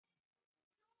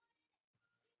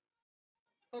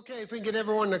Okay, if we can get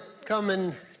everyone to come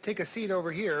and take a seat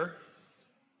over here,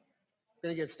 we're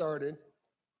going to get started.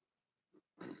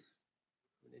 I'm going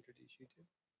to introduce you two.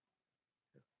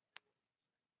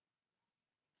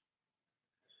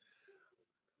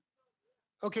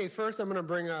 Okay, first I'm going to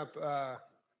bring up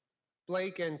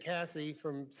Blake and Cassie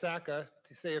from SACA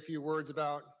to say a few words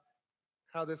about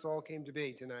how this all came to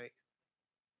be tonight.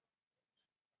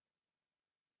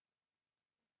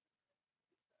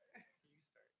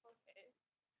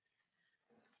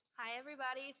 Hi,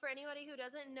 everybody. For anybody who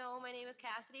doesn't know, my name is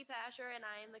Cassidy Pasher, and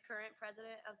I am the current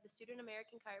president of the Student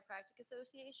American Chiropractic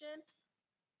Association.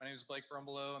 My name is Blake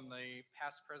Brumbelow. I'm the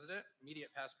past president, immediate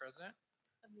past president.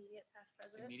 Immediate past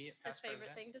president. Immediate His past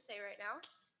favorite president. thing to say right now.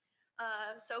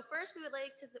 So first, we would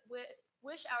like to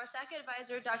wish our SACA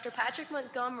advisor, Dr. Patrick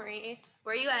Montgomery,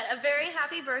 where you at, a very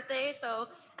happy birthday. So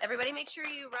everybody make sure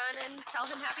you run and tell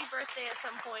him happy birthday at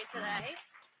some point today.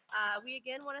 We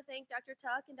again want to thank Dr.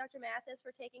 Tuck and Dr. Mathis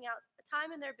for taking out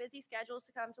time in their busy schedules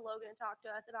to come to Logan and talk to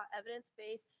us about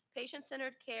evidence-based,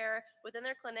 patient-centered care within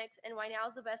their clinics and why now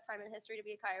is the best time in history to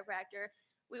be a chiropractor.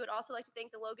 We would also like to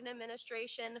thank the Logan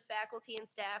administration, faculty, and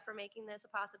staff for making this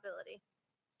a possibility.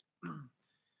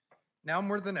 Now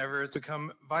more than ever, it's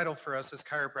become vital for us as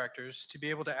chiropractors to be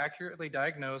able to accurately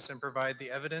diagnose and provide the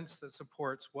evidence that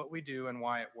supports what we do and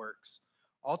why it works.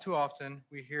 All too often,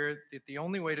 we hear that the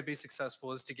only way to be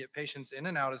successful is to get patients in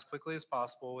and out as quickly as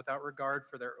possible without regard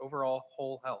for their overall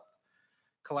whole health.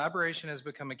 Collaboration has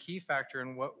become a key factor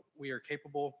in what we are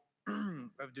capable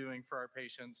of doing for our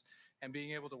patients and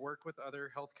being able to work with other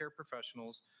healthcare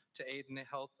professionals to aid in the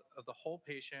health of the whole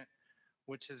patient,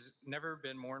 which has never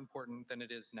been more important than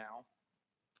it is now.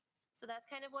 So that's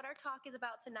kind of what our talk is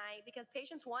about tonight, because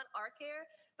patients want our care,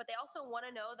 but they also want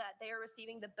to know that they are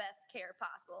receiving the best care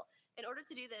possible. In order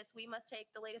to do this, we must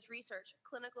take the latest research,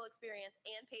 clinical experience,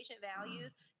 and patient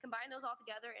values, combine those all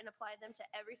together, and apply them to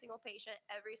every single patient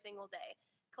every single day.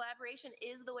 Collaboration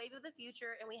is the wave of the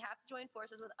future, and we have to join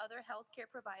forces with other healthcare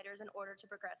providers in order to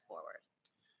progress forward.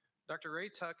 Dr.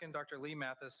 Ray Tuck and Dr. Lee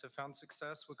Mathis have found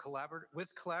success with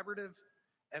collaborative,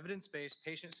 evidence-based,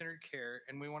 patient-centered care,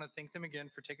 and we want to thank them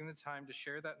again for taking the time to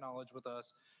share that knowledge with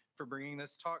us, for bringing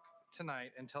this talk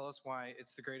tonight and tell us why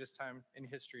it's the greatest time in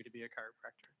history to be a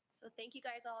chiropractor. So thank you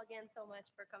guys all again so much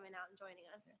for coming out and joining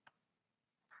us. Yeah.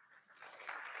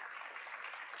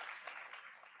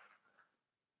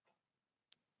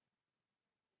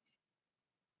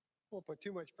 Won't put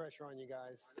too much pressure on you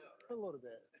guys. A little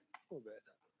bit.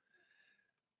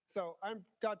 So I'm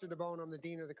Dr. DeBone. I'm the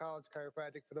Dean of the College of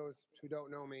Chiropractic, for those who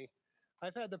don't know me.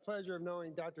 I've had the pleasure of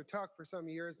knowing Dr. Tuck for some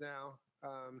years now.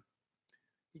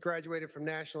 He graduated from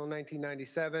National in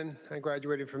 1997. I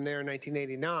graduated from there in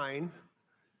 1989.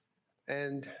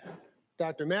 And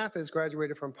Dr. Mathis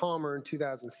graduated from Palmer in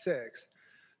 2006.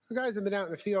 So guys have been out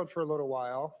in the field for a little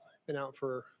while. Been out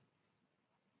for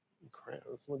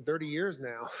 30 years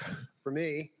now for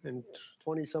me, and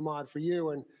 20 some odd for you,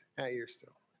 and you're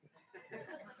still.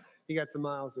 You got some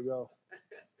miles to go.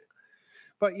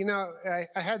 But, you know,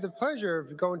 I had the pleasure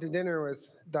of going to dinner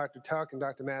with Dr. Tuck and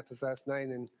Dr. Mathis last night,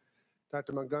 and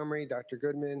Dr. Montgomery, Dr.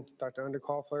 Goodman, Dr.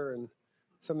 Underkoffler, and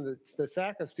some of the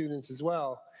SACA students as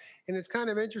well. And it's kind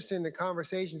of interesting, the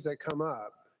conversations that come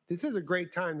up. This is a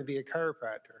great time to be a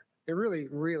chiropractor. It really,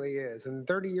 really is. In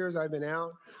 30 years I've been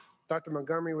out, Dr.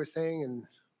 Montgomery was saying, and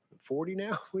 40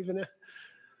 now, we've been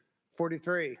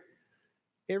 43.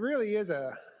 It really is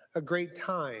a great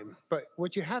time, but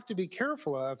what you have to be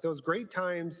careful of, those great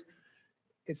times,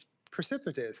 it's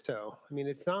precipitous too. I mean,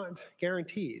 it's not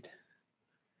guaranteed.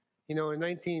 You know, in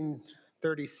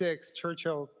 1936,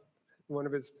 Churchill, one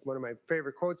of my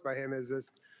favorite quotes by him is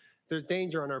this: "There's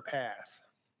danger on our path,"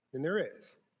 and there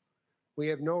is. We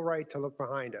have no right to look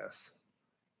behind us.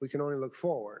 We can only look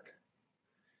forward.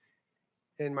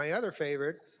 And my other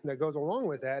favorite that goes along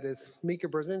with that is Mika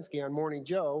Brzezinski on Morning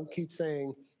Joe keeps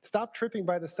saying, "Stop tripping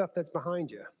by the stuff that's behind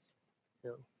you." You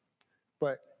know?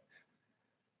 But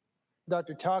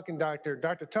Dr. Tuck and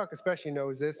Dr. Tuck especially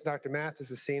knows this. Dr. Mathis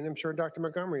has seen it. I'm sure Dr.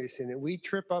 Montgomery has seen it. We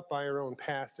trip up by our own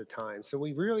past at times. So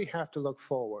we really have to look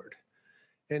forward.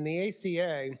 And the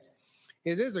ACA,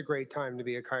 it is a great time to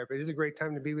be a chiropractor. It is a great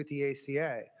time to be with the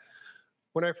ACA.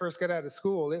 When I first got out of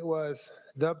school, it was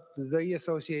the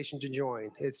association to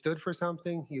join. It stood for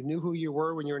something. You knew who you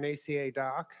were when you were an ACA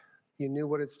doc. You knew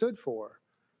what it stood for.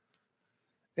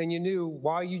 And you knew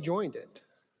why you joined it.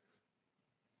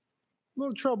 A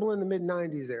little trouble in the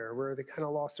mid-90s there, where they kind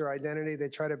of lost their identity. They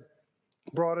try to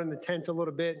broaden the tent a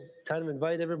little bit, kind of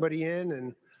invite everybody in,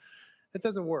 and it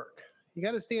doesn't work. You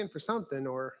got to stand for something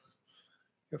or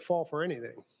you'll fall for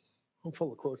anything. I'm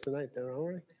full of quotes tonight there,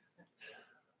 aren't I?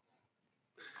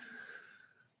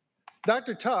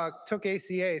 Dr. Tuck took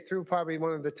ACA through probably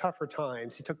one of the tougher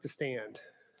times. He took the stand,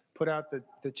 put out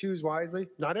the choose wisely.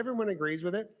 Not everyone agrees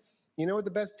with it. You know what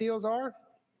the best deals are?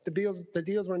 The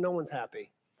deals where no one's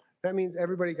happy. That means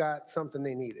everybody got something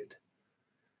they needed.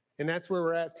 And that's where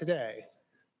we're at today.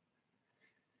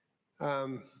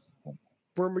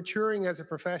 We're maturing as a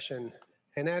profession.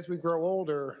 And as we grow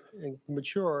older and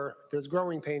mature, there's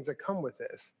growing pains that come with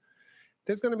this.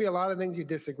 There's going to be a lot of things you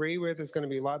disagree with. There's going to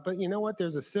be a lot, but you know what?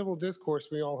 There's a civil discourse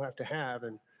we all have to have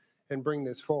and bring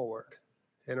this forward.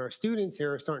 And our students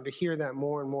here are starting to hear that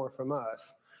more and more from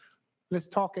us. Let's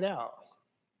talk it out.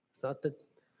 It's not that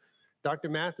Dr.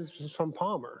 Mathis was from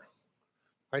Palmer.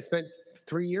 I spent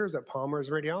 3 years at Palmer as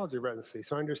radiology residency,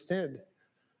 so I understood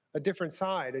a different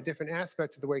side, a different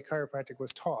aspect of the way chiropractic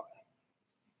was taught.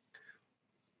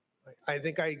 I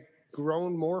think I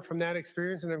grown more from that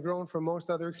experience than I've grown from most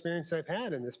other experiences I've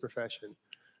had in this profession.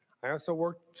 I also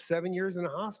worked 7 years in a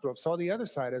hospital, saw the other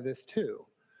side of this too.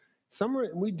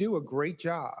 We do a great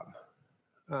job.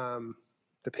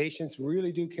 The patients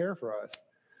really do care for us.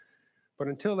 But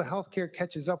until the healthcare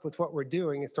catches up with what we're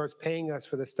doing and starts paying us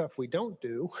for the stuff we don't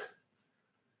do,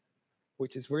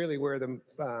 which is really where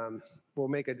will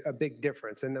make a big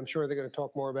difference. And I'm sure they're going to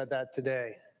talk more about that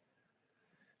today.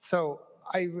 So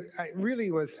I really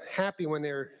was happy when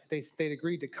they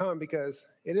agreed to come, because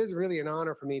it is really an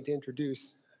honor for me to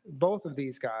introduce both of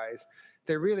these guys.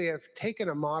 They really have taken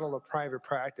a model of private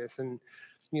practice, and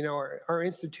you know, our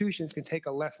institutions can take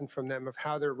a lesson from them of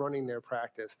how they're running their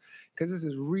practice, because this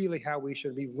is really how we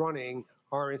should be running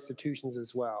our institutions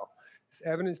as well. It's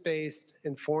evidence-based,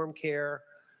 informed care,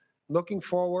 looking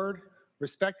forward,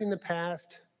 respecting the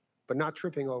past, but not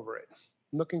tripping over it,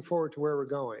 looking forward to where we're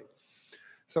going.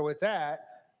 So with that,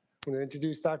 I'm going to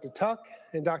introduce Dr. Tuck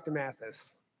and Dr.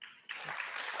 Mathis.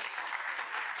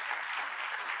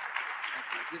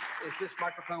 Is this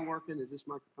microphone working? Is this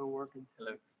microphone working?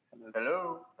 Hello.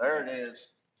 Hello. There it is.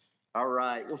 All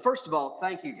right. Well, first of all,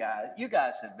 thank you guys. You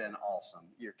guys have been awesome.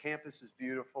 Your campus is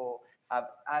beautiful.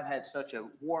 I've had such a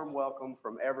warm welcome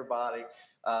from everybody,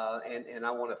 and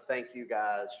I want to thank you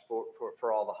guys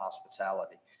for all the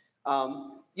hospitality.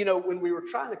 You know, when we were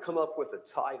trying to come up with a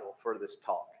title for this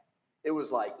talk, it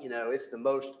was like, you know, it's the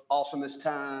most awesomest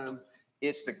time.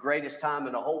 It's the greatest time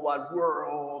in the whole wide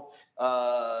world.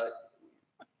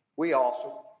 We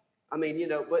awesome. I mean, you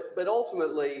know, but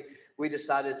ultimately we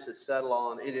decided to settle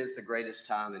on it is the greatest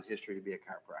time in history to be a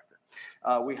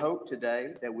chiropractor. We hope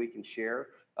today that we can share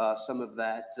some of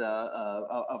that,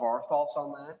 of our thoughts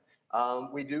on that.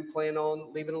 We do plan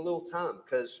on leaving a little time,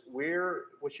 because we're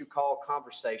what you call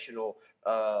conversational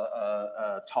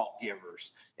talk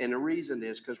givers. And the reason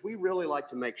is because we really like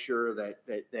to make sure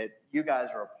that you guys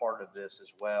are a part of this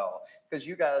as well, because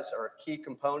you guys are a key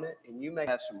component, and you may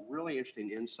have some really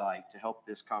interesting insight to help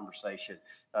this conversation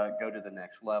go to the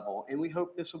next level. And we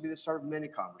hope this will be the start of many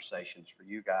conversations for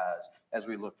you guys as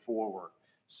we look forward.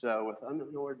 So with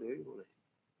no ado,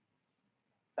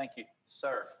 Thank you,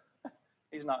 sir.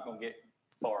 He's not going to get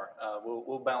far.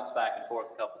 We'll bounce back and forth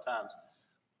a couple times.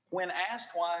 When asked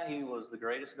why he was the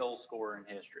greatest goal scorer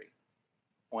in history,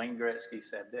 Wayne Gretzky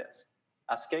said this: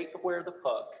 "I skate to where the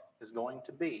puck is going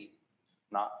to be,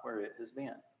 not where it has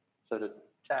been." So to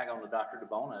tag on to Dr.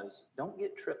 DeBona is, don't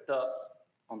get tripped up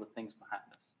on the things behind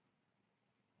us.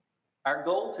 Our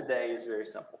goal today is very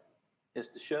simple. It's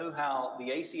to show how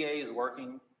the ACA is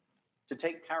working to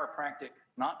take chiropractic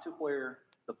not to where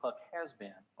the puck has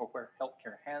been or where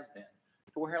healthcare has been,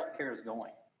 to where healthcare is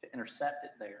going, to intercept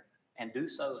it there and do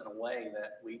so in a way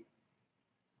that we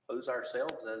pose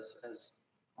ourselves as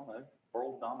I don't know,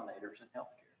 world dominators in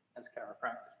healthcare as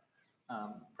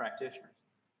chiropractic practitioners.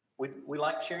 We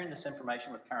like sharing this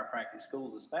information with chiropractic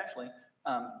schools, especially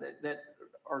that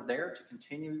are there to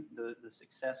continue the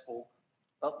successful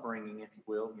upbringing, if you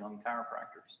will, of young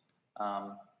chiropractors.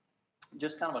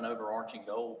 Just kind of an overarching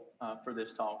goal for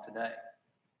this talk today.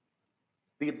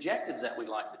 The objectives that we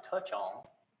like to touch on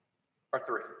are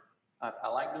three. I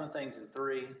like doing things in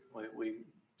three. We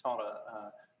taught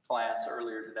a class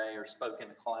earlier today, or spoke in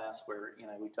a class where, you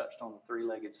know, we touched on the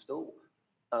three-legged stool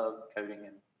of coding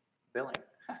and billing,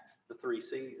 the three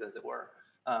C's, as it were.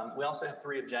 We also have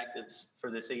three objectives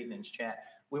for this evening's chat.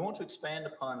 We want to expand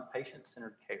upon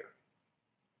patient-centered care,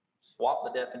 swap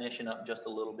the definition up just a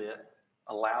little bit,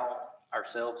 allow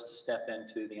ourselves to step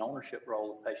into the ownership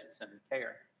role of patient-centered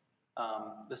care.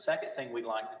 The second thing we'd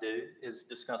like to do is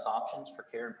discuss options for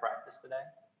care and practice today.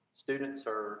 Students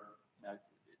are, you know,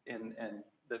 in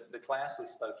the class we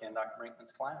spoke in, Dr.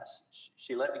 Brinkman's class,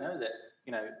 she let me know that,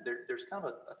 you know, there's kind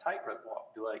of a tightrope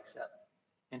walk. Do I accept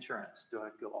insurance? Do I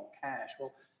go on cash?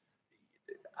 Well,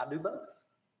 I do both.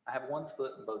 I have one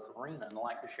foot in both arena and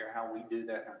like to share how we do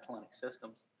that in our clinic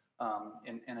systems.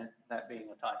 And that being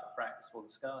a type of practice we'll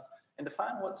discuss, and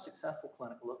define what a successful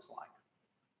clinic looks like.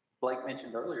 Blake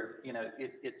mentioned earlier,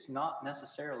 it's not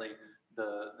necessarily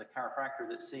the chiropractor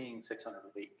that's seeing 600 a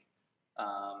week,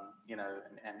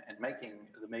 and making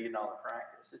the $1 million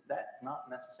practice. That's not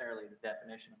necessarily the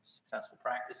definition of successful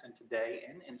practice in today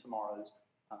and in tomorrow's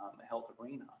health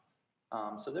arena.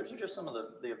 So those are just some of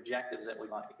the objectives that we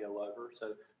like to go over.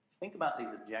 So think about these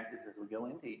objectives as we go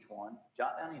into each one.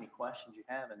 Jot down any questions you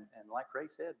have, and like Ray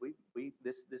said,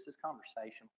 this is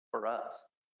conversation for us.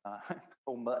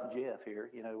 Old Mutt and Jeff here,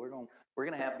 we're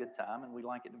gonna have a good time, and we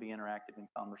like it to be interactive and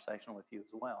conversational with you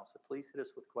as well. So please hit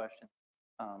us with questions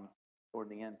toward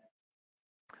the end.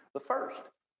 But first,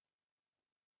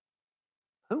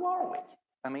 who are we?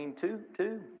 I mean, two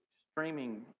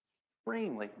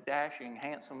extremely dashing,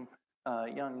 handsome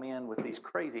young men with these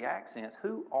crazy accents.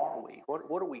 Who are we?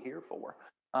 What are we here for?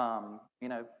 I'm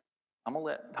gonna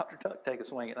let Dr. Tuck take a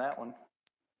swing at that one.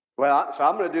 Well, so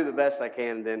I'm going to do the best I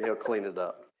can, and then he'll clean it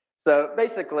up. So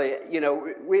basically,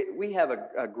 we have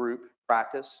a group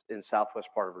practice in southwest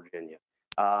part of Virginia.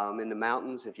 In the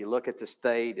mountains, if you look at the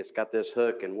state, it's got this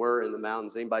hook, and we're in the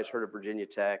mountains. Anybody's heard of Virginia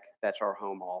Tech? That's our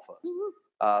home office.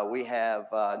 We have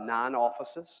 9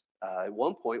 offices. At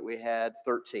one point, we had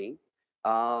 13.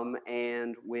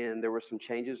 And when there were some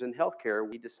changes in healthcare,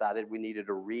 we decided we needed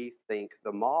to rethink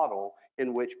the model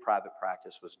in which private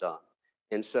practice was done.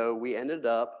 And so we ended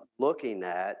up looking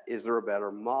at, is there a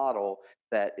better model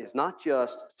that is not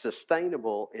just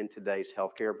sustainable in today's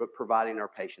healthcare, but providing our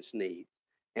patients' needs?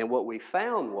 And what we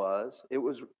found was,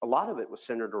 a lot of it was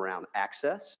centered around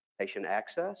access, patient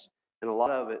access, and a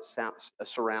lot of it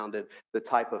surrounded the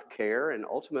type of care and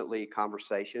ultimately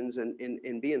conversations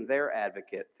and being their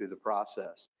advocate through the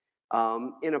process.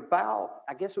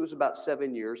 I guess it was about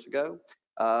 7 years ago,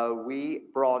 we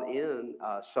brought in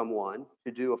someone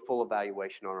to do a full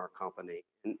evaluation on our company.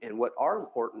 And what our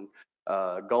important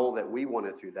goal that we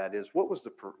wanted through that is, what was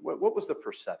the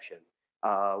perception?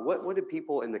 What did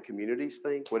people in the communities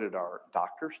think? What did our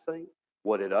doctors think?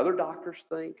 What did other doctors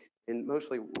think? And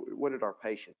mostly, what did our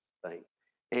patients think?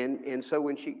 And so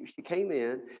when she came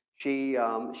in, she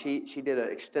did an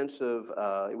extensive,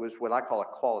 it was what I call a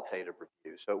qualitative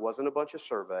review. So it wasn't a bunch of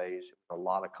surveys, it was a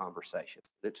lot of conversations.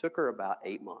 It took her about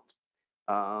 8 months,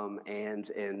 and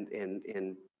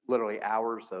literally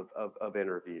hours of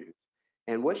interviews.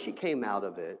 And what she came out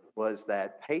of it was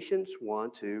that patients they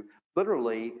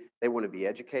want to be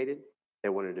educated, they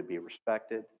wanted to be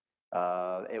respected,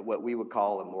 at what we would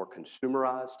call a more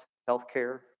consumerized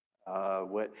healthcare.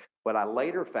 What I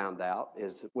later found out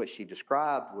is what she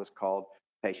described was called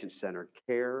patient-centered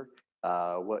care.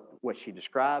 What she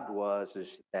described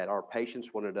is that our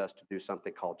patients wanted us to do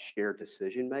something called shared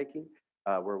decision-making,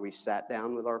 where we sat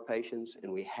down with our patients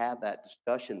and we had that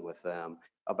discussion with them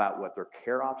about what their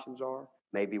care options are,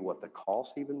 maybe what the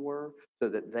costs even were, so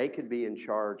that they could be in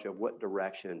charge of what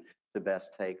direction to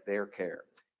best take their care.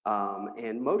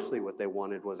 And mostly what they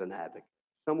wanted was an advocate,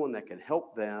 someone that could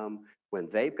help them when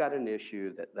they've got an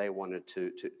issue that they wanted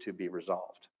to be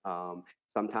resolved.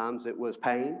 Sometimes it was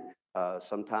pain,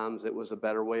 sometimes it was a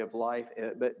better way of life,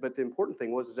 but the important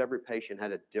thing was every patient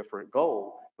had a different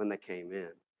goal when they came in.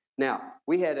 Now,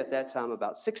 we had at that time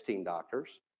about 16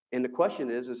 doctors, and the question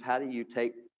is how do you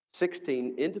take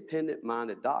 16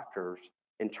 independent-minded doctors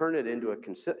and turn it into a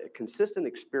consistent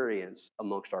experience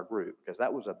amongst our group? Because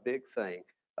that was a big thing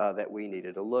that we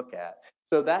needed to look at.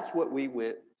 So that's what we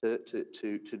went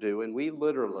to do. And we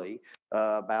literally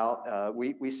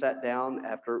we sat down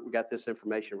after we got this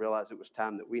information, realized it was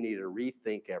time that we needed to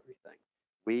rethink everything.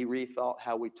 We rethought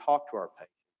how we talked to our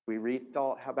patients. We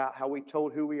rethought about how we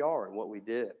told who we are and what we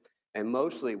did. And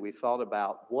mostly we thought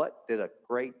about, what did a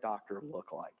great doctor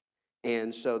look like?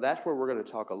 And so that's where we're going to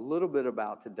talk a little bit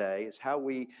about today, is how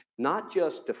we not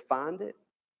just defined it,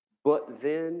 but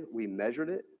then we measured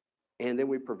it. And then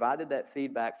we provided that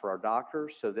feedback for our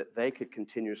doctors so that they could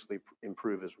continuously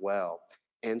improve as well.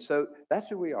 And so that's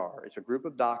who we are. It's a group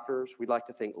of doctors. We like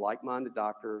to think like-minded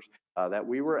doctors, that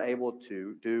we were able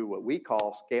to do what we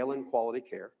call scaling quality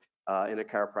care in a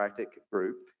chiropractic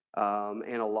group.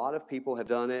 And a lot of people have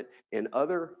done it in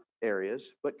other areas,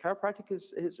 but chiropractic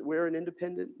we're an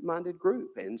independent-minded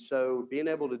group. And so being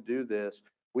able to do this,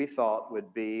 we thought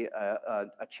would be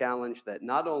a challenge that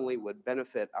not only would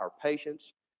benefit our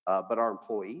patients, but our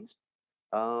employees,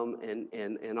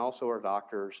 and also our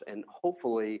doctors, and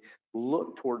hopefully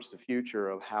look towards the future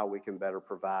of how we can better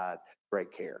provide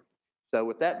great care. So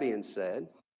with that being said,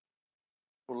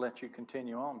 we'll let you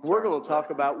continue on. We're going to talk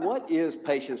about what is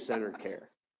patient-centered care.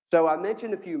 So I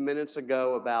mentioned a few minutes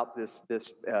ago about this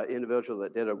individual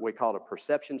that did we called a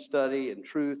perception study. In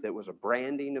truth, it was a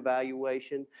branding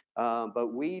evaluation,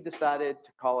 but we decided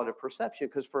to call it a perception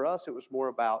because for us it was more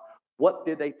about what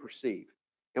did they perceive,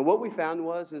 and what we found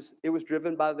is it was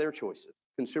driven by their choices,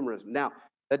 consumerism. Now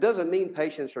that doesn't mean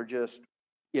patients are just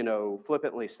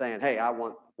flippantly saying, "Hey, I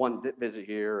want one visit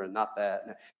here and not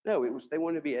that." No, it was they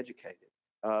wanted to be educated.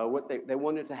 What they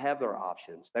wanted to have their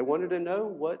options. They wanted to know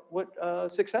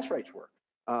what success rates were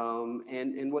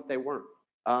and what they weren't.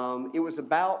 It was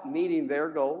about meeting their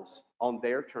goals on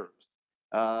their terms.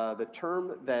 The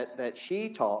term that she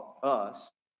taught us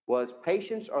was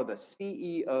patients are the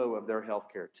CEO of their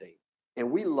healthcare team. And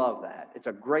we love that. It's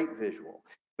a great visual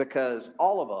because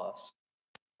all of us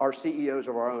are CEOs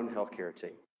of our own healthcare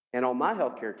team. And on my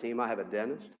healthcare team, I have a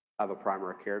dentist, I have a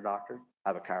primary care doctor, I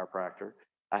have a chiropractor,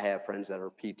 I have friends that are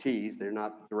PTs. They're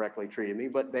not directly treating me,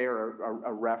 but they are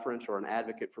a reference or an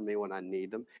advocate for me when I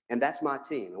need them. And that's my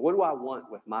team. And what do I want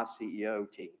with my CEO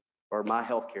team or my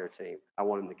healthcare team? I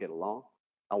want them to get along.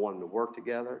 I want them to work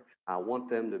together. I want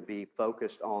them to be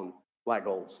focused on my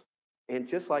goals. And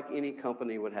just like any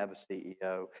company would have a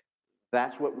CEO,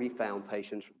 that's what we found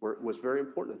patients was very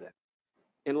important to them.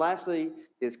 And lastly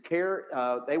is care.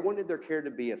 They wanted their care to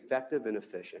be effective and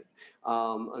efficient.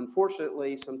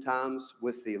 Unfortunately, sometimes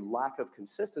with the lack of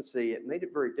consistency, it made it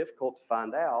very difficult to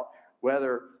find out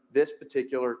whether this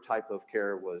particular type of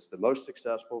care was the most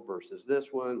successful versus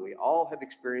this one. We all have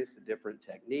experienced the different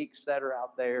techniques that are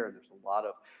out there, and there's a lot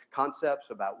of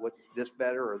concepts about what this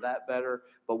better or that better,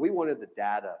 but we wanted the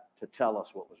data to tell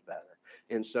us what was better.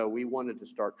 And so we wanted to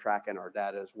start tracking our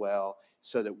data as well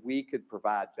so that we could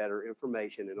provide better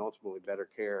information and ultimately better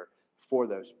care for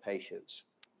those patients.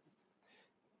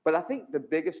 But I think the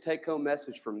biggest take-home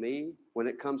message for me when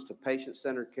it comes to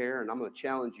patient-centered care, and I'm going to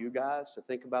challenge you guys to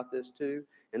think about this too,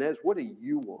 and that is, what do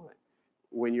you want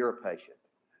when you're a patient?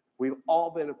 We've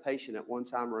all been a patient at one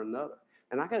time or another.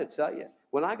 And I got to tell you,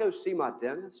 when I go see my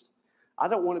dentist, I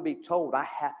don't want to be told I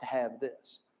have to have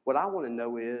this. What I want to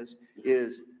know is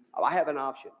I have an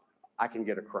option. I can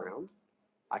get a crown.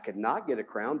 I could not get a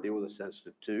crown, deal with a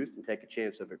sensitive tooth, and take a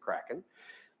chance of it cracking.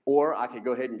 Or I could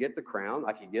go ahead and get the crown.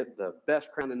 I could get the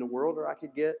best crown in the world, or I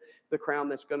could get the crown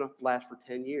that's going to last for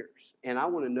 10 years. And I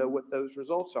want to know what those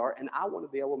results are, and I want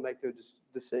to be able to make those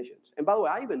decisions. And by the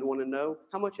way, I even want to know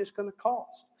how much it's going to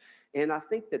cost. And I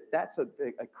think that that's a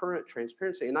current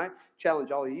transparency. And I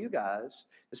challenge all of you guys,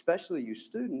 especially you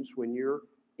students, when you're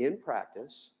in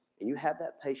practice and you have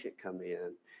that patient come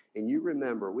in, and you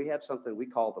remember, we have something we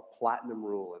call the platinum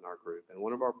rule in our group. And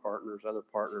one of our partners, other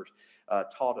partners,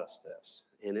 taught us this.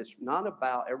 And it's not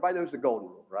about, everybody knows the golden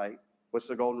rule, right? What's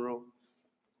the golden rule?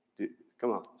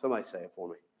 Come on, somebody say it for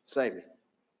me. Save me.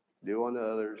 Do unto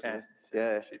others.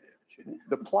 Yeah. She did.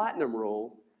 The platinum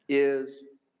rule is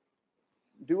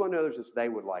do unto others as they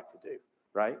would like to do,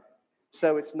 right?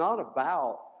 So it's not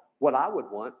about what I would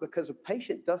want, because a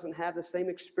patient doesn't have the same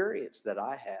experience that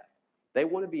I have. They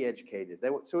want to be educated.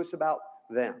 So it's about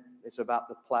them. It's about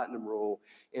the platinum rule.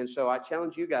 And so I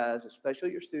challenge you guys,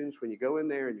 especially your students, when you go in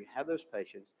there and you have those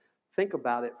patients, think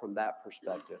about it from that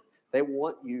perspective. They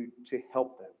want you to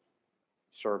help them,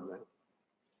 serve them.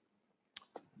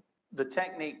 The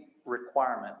technique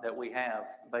requirement that we have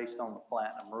based on the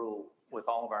platinum rule with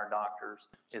all of our doctors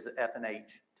is the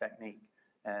F&H technique.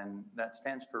 And that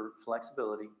stands for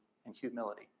flexibility and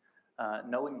humility.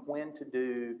 Knowing when to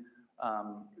do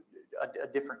a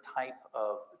different type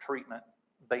of treatment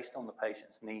based on the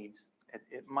patient's needs.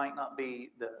 It might not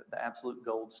be the absolute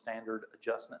gold standard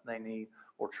adjustment they need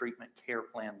or treatment care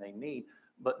plan they need,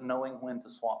 but knowing when to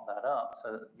swap that up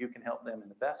so that you can help them in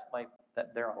the best way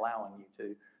that they're allowing you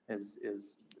to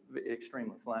is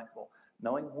extremely flexible.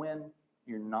 Knowing when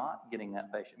you're not getting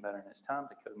that patient better and it's time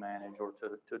to co-manage or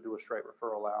to do a straight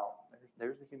referral out,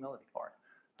 there's the humility part.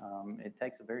 It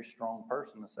takes a very strong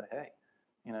person to say, hey,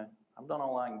 I've done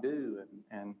all I can do,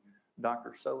 and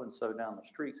Dr. So-and-so down the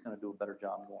street is going to do a better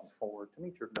job going forward to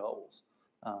meet your goals.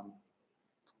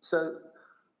 So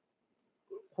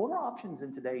what are options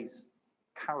in today's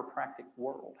chiropractic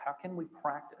world? How can we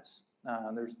practice?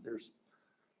 There's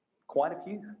quite a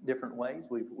few different ways.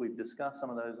 We've discussed some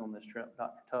of those on this trip.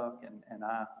 Dr. Tuck and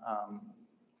I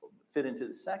fit into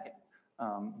the second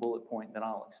bullet point that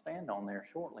I'll expand on there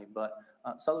shortly. But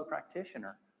solo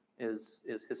practitioner is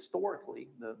historically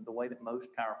the way that most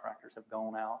chiropractors have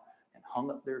gone out and hung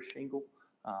up their shingle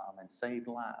and saved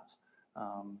lives.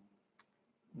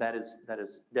 That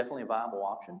is definitely a viable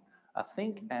option. I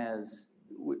think as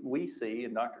we see,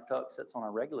 and Dr. Tuck sits on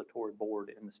our regulatory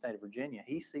board in the state of Virginia,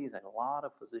 he sees a lot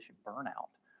of physician burnout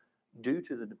due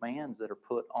to the demands that are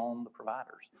put on the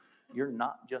providers. you're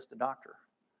not just a doctor.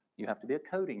 You have to be a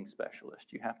coding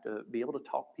specialist. You have to be able to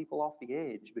talk people off the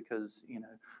edge because, you know,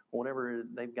 whatever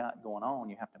they've got going on,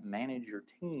 you have to manage your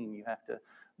team. You have to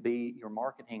be your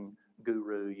marketing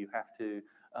guru. You have to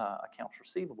accounts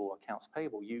receivable, accounts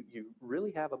payable. You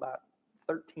really have about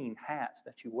 13 hats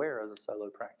that you wear as a solo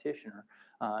practitioner.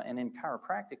 And in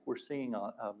chiropractic, we're seeing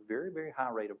a very, very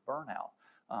high rate of burnout.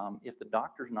 If the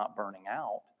doctor's not burning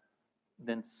out,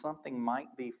 then something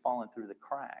might be falling through the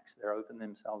cracks. They're opening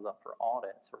themselves up for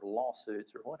audits or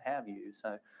lawsuits or what have you.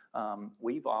 So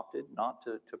we've opted not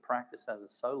to practice as a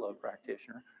solo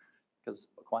practitioner because,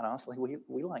 quite honestly,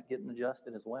 we like getting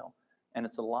adjusted as well. And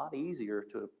it's a lot easier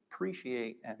to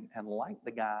appreciate and like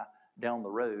the guy down the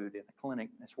road in a clinic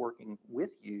that's working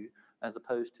with you as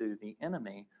opposed to the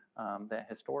enemy that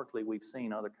historically we've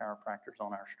seen other chiropractors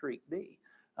on our street be.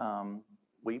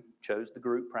 We chose the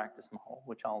group practice model,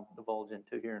 which I'll divulge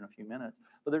into here in a few minutes.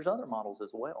 But there's other models as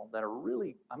well that are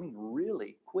really, I mean,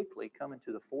 really quickly coming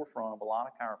to the forefront of a lot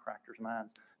of chiropractors'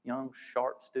 minds. Young,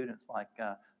 sharp students like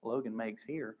Logan makes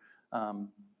here.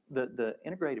 The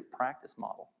integrative practice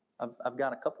model. I've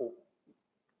got a couple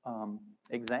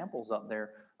examples up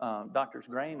there. Doctors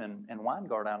Graham and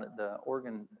Weingart out at the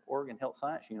Oregon Health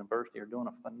Science University are doing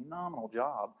a phenomenal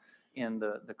job in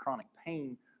the chronic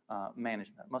pain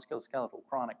management,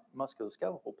 chronic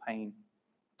musculoskeletal pain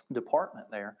department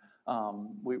there.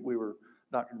 We were,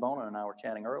 Dr. Bona and I were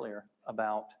chatting earlier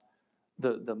about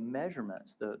the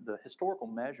measurements, the historical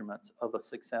measurements of a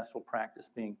successful practice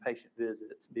being patient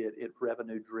visits, be it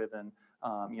revenue driven,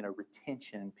 you know,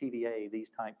 retention, PVA, these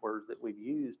type words that we've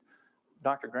used.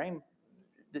 Dr. Graham,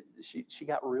 she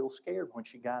got real scared when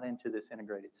she got into this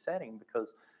integrated setting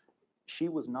because she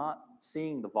was not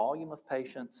seeing the volume of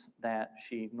patients that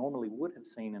she normally would have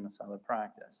seen in a solo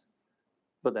practice.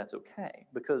 But that's okay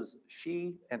because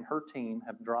she and her team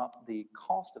have dropped the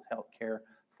cost of healthcare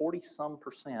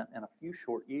 40-some% in a few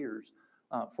short years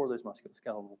for those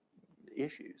musculoskeletal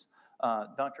issues.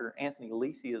 Dr. Anthony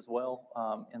Lisi as well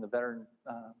in the Veteran,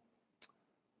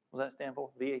 what does that stand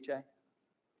for? VHA?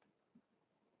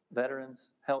 Veterans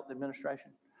Health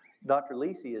Administration. Dr.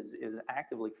 Lisi is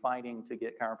actively fighting to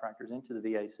get chiropractors into the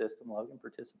VA system. Logan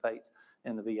participates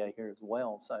in the VA here as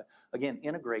well. So again,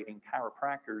 integrating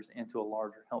chiropractors into a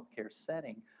larger healthcare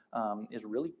setting is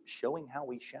really showing how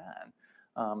we shine.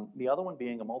 The other one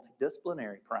being a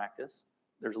multidisciplinary practice.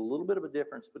 There's a little bit of a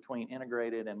difference between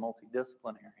integrated and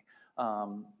multidisciplinary.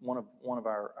 One of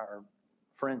our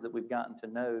friends that we've gotten to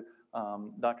know,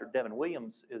 Dr. Devin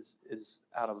Williams, is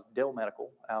out of Dell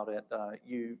Medical out at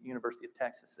University of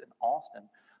Texas in Austin,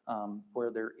 where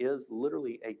there is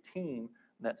literally a team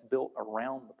that's built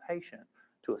around the patient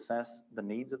to assess the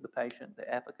needs of the patient,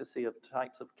 the efficacy of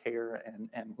types of care,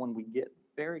 and when we get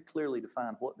very clearly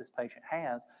defined what this patient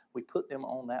has, we put them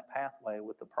on that pathway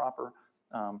with the proper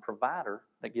provider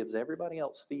that gives everybody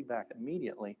else feedback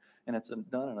immediately, and it's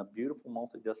done in a beautiful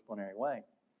multidisciplinary way.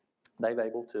 They've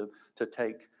able to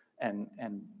take and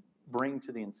bring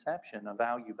to the inception a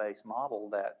value-based model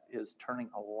that is turning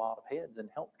a lot of heads in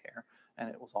healthcare, and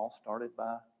it was all started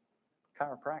by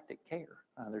chiropractic care.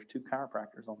 There's 2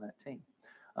 chiropractors on that team.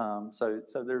 So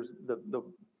there's the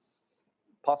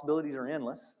possibilities are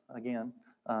endless, again,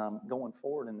 going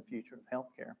forward in the future of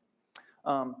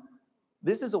healthcare.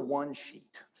 This is a one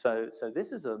sheet. So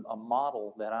this is a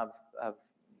model that I've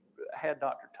had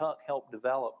Dr. Tuck help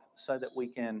develop so that we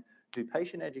can do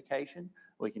patient education,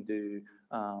 we can do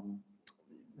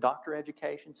doctor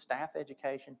education, staff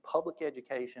education, public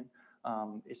education.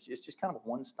 It's just kind of a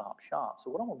one-stop shop.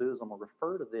 So what I'm gonna do is I'm gonna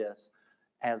refer to this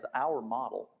as our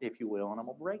model, if you will, and I'm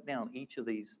gonna break down each of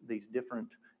these different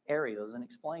areas and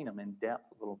explain them in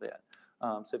depth a little bit.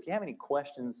 So if you have any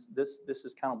questions, this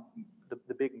is kind of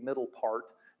the big middle part,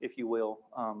 if you will.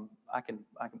 I can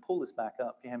pull this back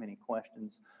up if you have any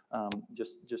questions.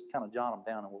 Just kind of jot them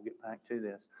down and we'll get back to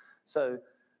this. So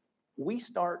we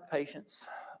start patients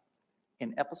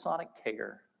in episodic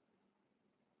care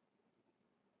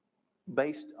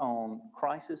based on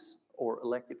crisis or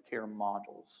elective care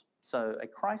modules. So a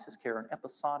crisis care, an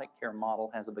episodic care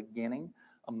model has a beginning,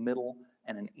 a middle,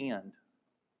 and an end.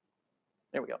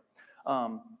 There we go.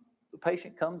 The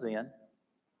patient comes in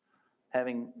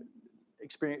having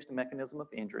experienced a mechanism of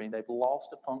injury. They've lost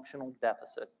a functional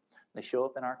deficit. They show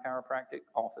up in our chiropractic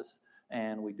office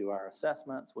and we do our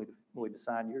assessments. We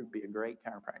decide you'd be a great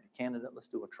chiropractic candidate. Let's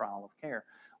do a trial of care.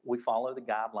 We follow the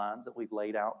guidelines that we've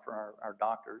laid out for our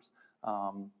doctors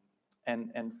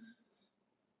and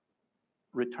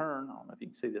return, I don't know if you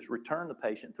can see this, return the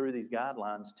patient through these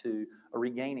guidelines to a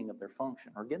regaining of their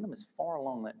function or get them as far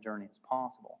along that journey as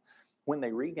possible. When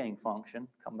they regain function,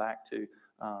 come back to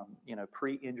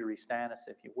pre-injury status,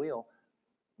 if you will,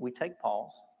 we take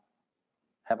pause,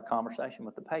 have a conversation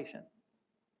with the patient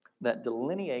that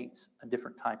delineates a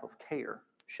different type of care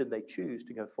should they choose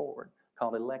to go forward,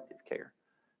 called elective care.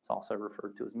 It's also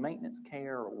referred to as maintenance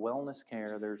care or wellness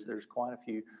care. There's quite a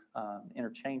few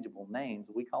interchangeable names.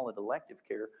 We call it elective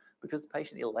care because the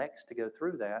patient elects to go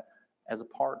through that as a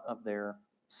part of their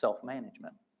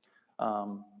self-management.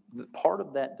 Part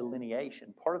of that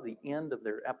delineation, part of the end of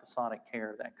their episodic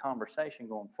care, that conversation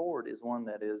going forward is one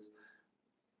that is,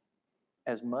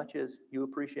 as much as you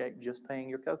appreciate just paying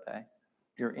your copay,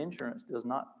 your insurance does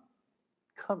not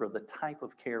cover the type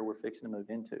of care we're fixing to move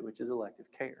into, which is elective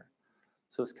care.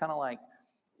 So it's kind of like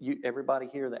everybody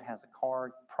here that has a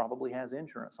car probably has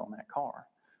insurance on that car.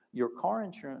 Your car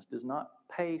insurance does not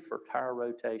pay for tire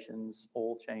rotations,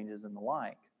 oil changes, and the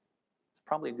like. It's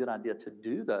probably a good idea to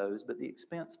do those, but the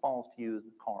expense falls to you as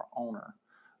the car owner.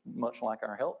 Much like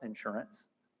our health insurance,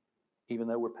 even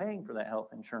though we're paying for that health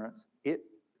insurance, it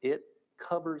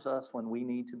covers us when we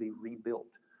need to be rebuilt.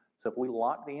 So if we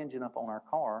lock the engine up on our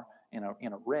car in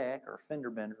a wreck or a fender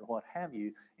bender or what have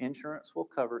you, insurance will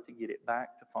cover to get it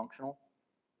back to functional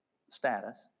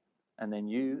status. And then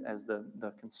you, as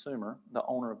the consumer, the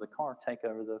owner of the car, take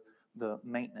over the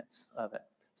maintenance of it.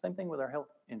 Same thing with our health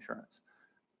insurance.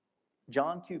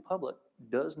 John Q. Public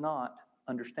does not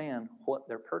understand what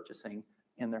they're purchasing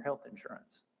in their health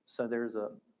insurance. So there's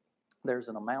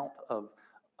an amount of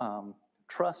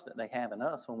trust that they have in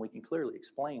us when we can clearly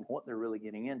explain what they're really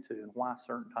getting into and why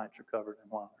certain types are covered and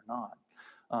why they're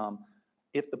not.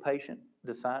 If the patient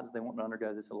decides they want to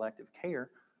undergo this elective care,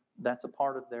 that's a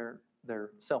part of their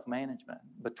self-management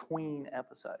between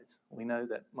episodes. We know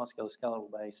that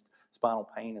musculoskeletal-based spinal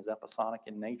pain is episodic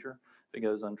in nature. If it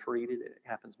goes untreated, it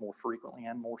happens more frequently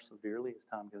and more severely as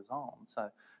time goes on. So,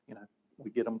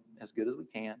 we get them as good as we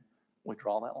can. We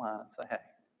draw that line and say, hey,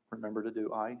 remember to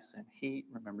do ice and heat.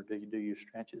 Remember to do your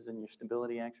stretches and your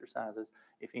stability exercises.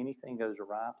 If anything goes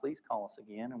awry, please call us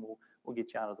again and we'll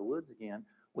get you out of the woods again.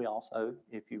 We also,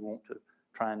 if you want to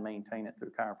try and maintain it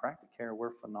through chiropractic care,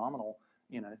 we're phenomenal,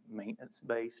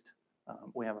 maintenance-based.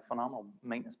 We have a phenomenal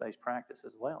maintenance-based practice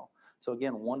as well. So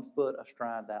again, 1 foot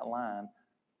astride that line,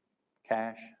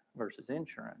 cash versus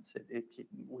insurance.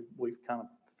 We've kind of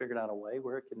figured out a way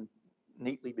where it can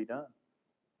neatly be done.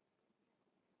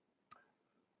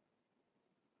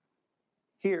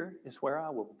 Here is where I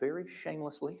will very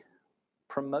shamelessly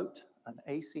promote an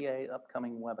ACA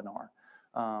upcoming webinar.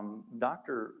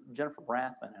 Dr. Jennifer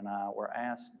Rathman and I were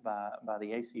asked by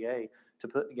the ACA to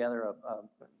put together a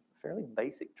fairly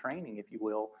basic training, if you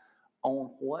will, on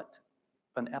what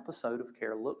an episode of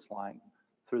care looks like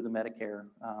through the Medicare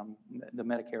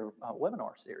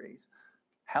webinar series.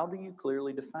 How do you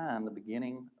clearly define the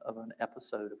beginning of an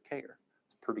episode of care?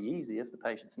 It's pretty easy if the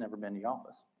patient's never been to the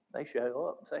office. They show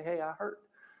up and say, hey, I hurt.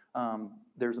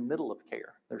 There's a middle of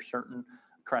care. There's certain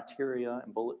criteria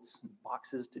and bullets and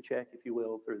boxes to check, if you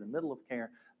will, through the middle of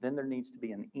care. Then there needs to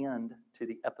be an end to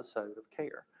the episode of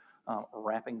care,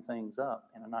 wrapping things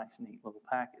up in a nice, neat little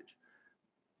package.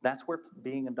 That's where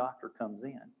being a doctor comes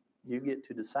in. You get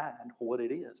to decide what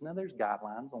it is. Now, there's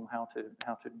guidelines on how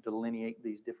to delineate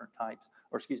these different types,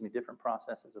 different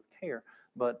processes of care.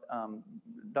 But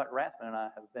Dr. Rathman and I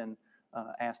have been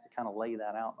asked to kind of lay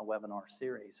that out in a webinar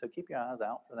series. So keep your eyes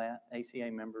out for that. ACA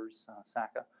members,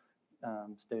 SACA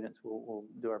students, will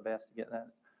do our best to get that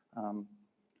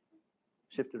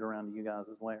shifted around to you guys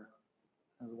as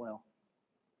well.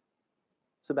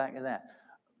 So back to that.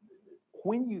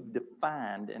 When you've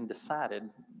defined and decided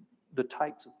the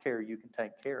types of care you can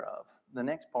take care of, the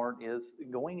next part is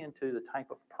going into the type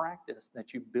of practice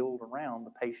that you build around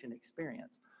the patient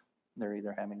experience. They're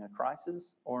either having a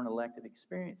crisis or an elective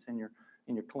experience in your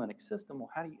clinic system. Well,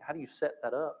 how do you set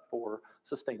that up for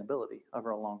sustainability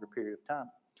over a longer period of time?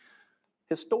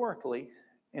 Historically,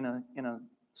 in a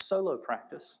solo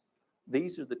practice,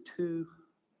 these are the two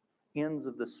ends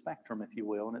of the spectrum, if you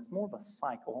will, and it's more of a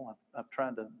cycle. I've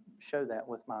tried to show that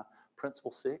with my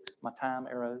Principle 6, my time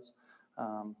arrows.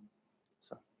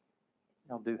 So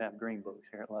y'all do have green books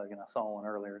here at Logan. I saw one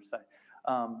earlier say,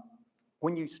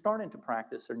 when you start into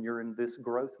practice and you're in this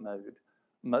growth mode,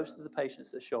 most of the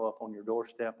patients that show up on your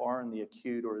doorstep are in the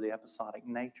acute or the episodic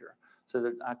nature. So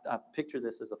that I picture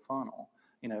this as a funnel.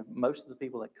 Most of the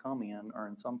people that come in are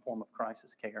in some form of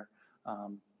crisis care,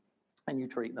 and you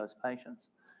treat those patients.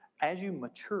 As you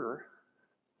mature,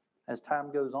 as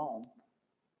time goes on,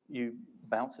 you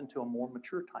bounce into a more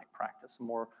mature type practice,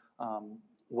 more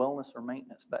wellness or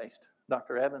maintenance based.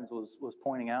 Dr. Evans was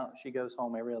pointing out she goes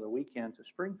home every other weekend to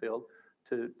Springfield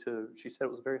she said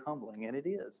it was very humbling, and it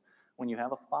is. When you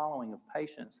have a following of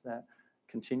patients that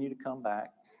continue to come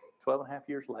back 12 and a half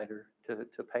years later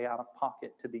to pay out of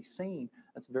pocket to be seen.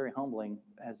 That's very humbling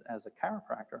as a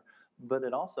chiropractor, but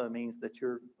it also means that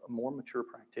you're a more mature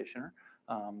practitioner.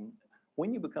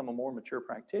 When you become a more mature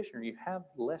practitioner, you have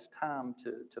less time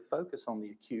to focus on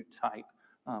the acute type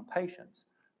patients.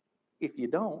 If you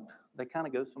don't, they kind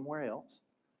of go somewhere else.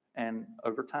 And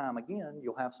over time, again,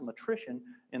 you'll have some attrition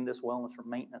in this wellness or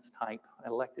maintenance type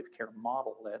elective care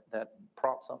model that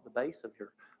props up the base of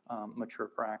your mature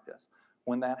practice.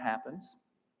 When that happens,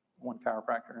 one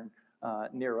chiropractor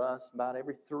near us, about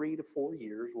every 3 to 4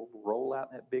 years, will roll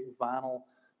out that big vinyl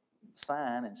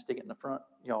sign and stick it in the front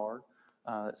yard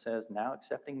that says, now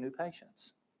accepting new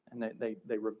patients. And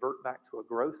they revert back to a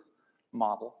growth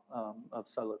model of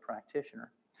solo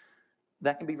practitioner.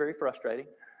 That can be very frustrating,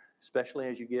 especially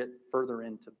as you get further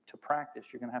into practice.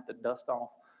 You're going to have to dust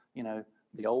off,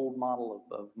 the old model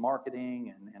of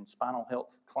marketing and spinal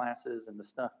health classes and the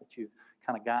stuff that you've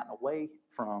kind of gotten away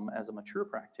from as a mature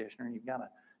practitioner. And you've got to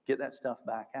get that stuff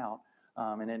back out.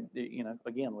 And then,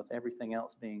 again, with everything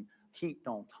else being heaped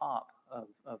on top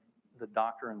of the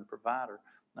doctor and the provider,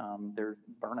 their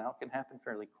burnout can happen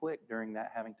fairly quick during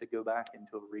that, having to go back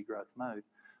into a regrowth mode.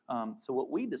 So what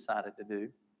we decided to do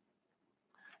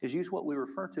is use what we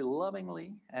refer to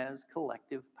lovingly as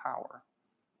collective power.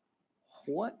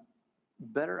 What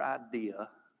better idea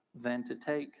than to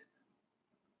take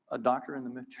a doctor in the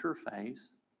mature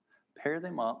phase, pair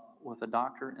them up with a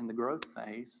doctor in the growth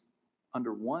phase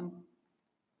under one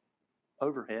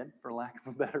overhead, for lack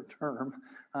of a better term,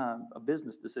 a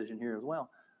business decision here as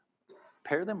well.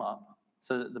 Pair them up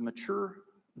so that the mature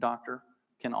doctor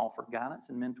can offer guidance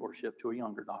and mentorship to a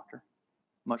younger doctor,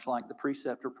 much like the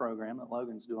preceptor program that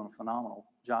Logan's doing a phenomenal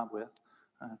job with.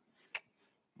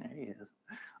 There he is.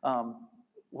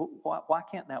 Why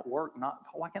can't that work?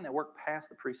 Why can't that work past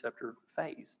the preceptor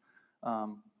phase?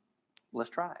 Let's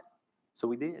try it. So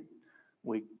we did.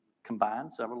 We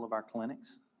combined several of our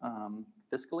clinics.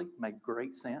 Fiscally, made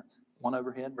great sense. One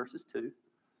overhead versus two.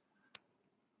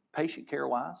 Patient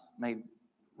care-wise, made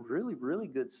really, really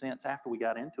good sense after we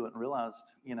got into it and realized,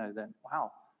 that,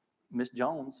 wow, Miss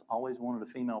Jones always wanted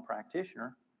a female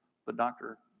practitioner, but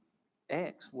Dr.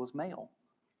 X was male.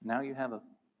 Now you have a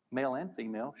male and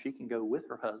female. She can go with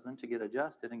her husband to get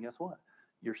adjusted, and guess what?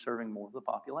 You're serving more of the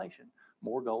population.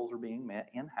 More goals are being met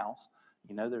in-house.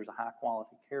 There's a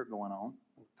high-quality care going on.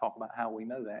 We'll talk about how we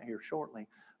know that here shortly,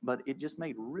 but it just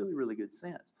made really, really good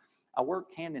sense. I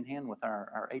work hand in hand with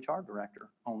our HR director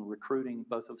on recruiting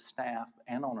both of staff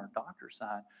and on our doctor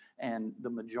side, and the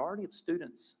majority of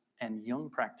students and young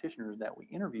practitioners that we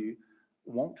interview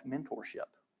want mentorship.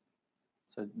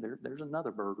 So there's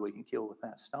another bird we can kill with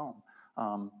that stone.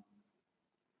 A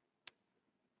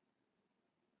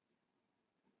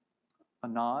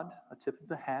nod, a tip of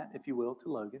the hat, if you will,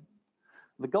 to Logan.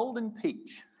 The golden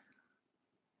peach.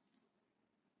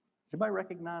 Does anybody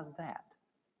recognize that?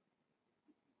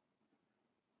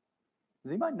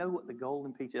 Does anybody know what the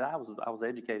golden peach is? I was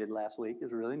educated last week. It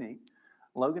was really neat.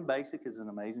 Logan Basic is an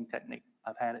amazing technique.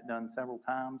 I've had it done several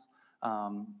times.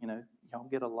 Y'all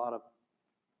get a lot of,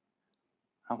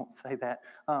 I won't say that.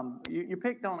 You're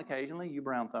picked on occasionally, you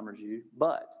brown thumbers,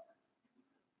 but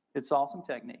it's awesome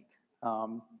technique.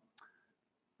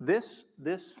 This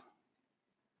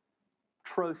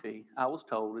trophy, I was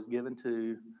told, is given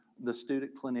to the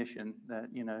student clinician that,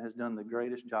 has done the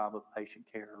greatest job of patient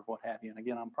care or what have you. And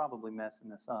again, I'm probably messing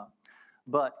this up,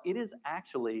 but it is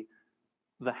actually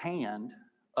the hand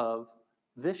of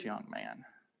this young man,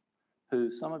 who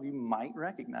some of you might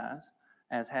recognize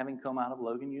as having come out of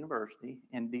Logan University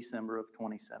in December of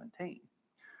 2017.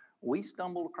 We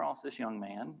stumbled across this young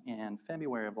man in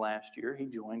February of last year. He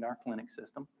joined our clinic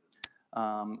system,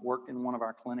 worked in one of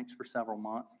our clinics for several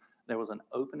months. There was an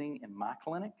opening in my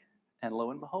clinic, and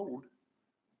lo and behold,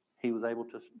 he was able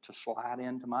to slide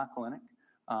into my clinic,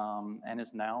 and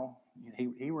is now,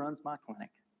 he runs my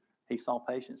clinic. He saw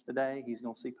patients today. He's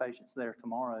going to see patients there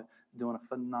tomorrow. He's doing a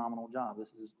phenomenal job.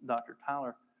 This is Dr.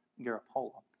 Tyler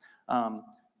Garapola.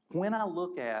 When I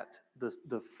look at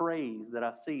the phrase that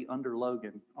I see under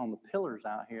Logan on the pillars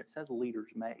out here, it says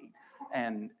leaders made.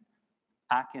 And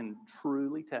I can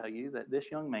truly tell you that this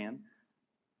young man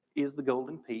is the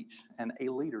golden peach and a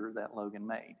leader that Logan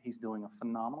made. He's doing a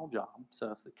phenomenal job. So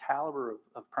if the caliber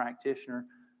of practitioner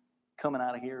coming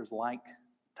out of here is like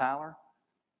Tyler,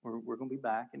 we're going to be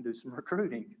back and do some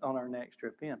recruiting on our next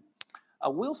trip in. I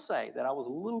will say that I was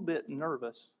a little bit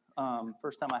nervous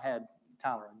first time I had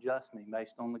Tyler adjust me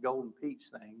based on the golden peach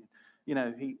thing.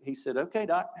 He said, "Okay,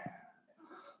 doc,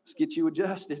 let's get you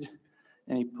adjusted."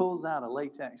 And he pulls out a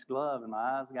latex glove, and my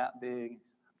eyes got big. He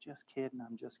said,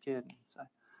 I'm just kidding. So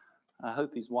I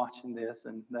hope he's watching this,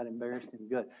 and that embarrassed him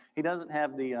good. He doesn't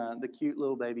have the cute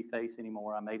little baby face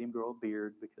anymore. I made him grow a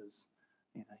beard because,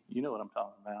 you know what I'm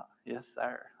talking about. Yes,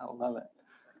 sir. I love it.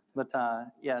 But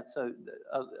yeah, so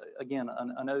again,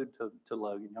 an ode to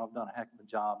Logan. Y'all have done a heck of a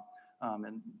job,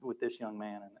 and with this young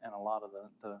man and a lot of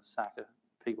the SACA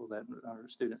people that are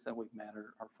students that we've met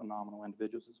are phenomenal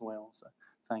individuals as well. So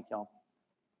thank y'all.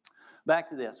 Back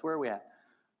to this, where are we at?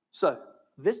 So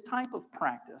this type of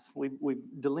practice, we've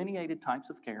delineated types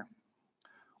of care.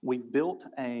 We've built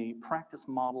a practice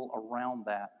model around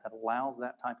that allows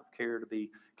that type of care to be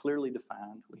clearly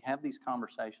defined. We have these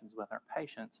conversations with our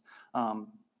patients.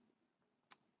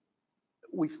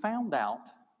 We found out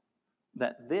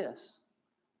that this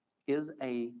is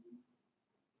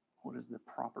what is the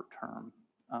proper term?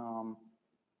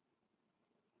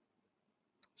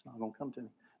 It's not going to come to me.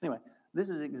 Anyway, this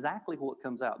is exactly what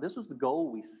comes out. This was the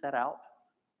goal we set out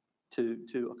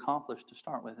to accomplish to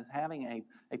start with, is having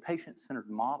a patient-centered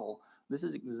model. This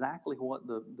is exactly what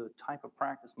the type of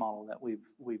practice model that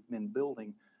we've been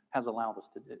building has allowed us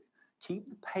to do. Keep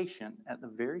the patient at the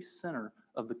very center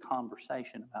of the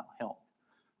conversation about health.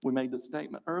 We made the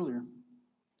statement earlier,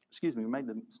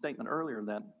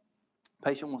 that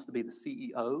patient wants to be the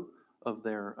CEO of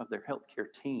their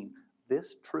healthcare team.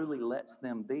 This truly lets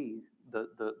them be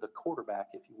the quarterback,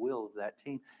 if you will, of that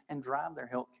team and drive their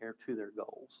healthcare to their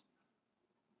goals.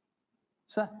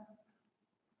 So, a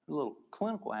little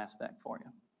clinical aspect for you.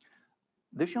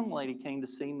 This young lady came to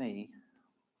see me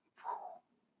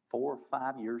 4 or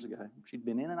 5 years ago. She'd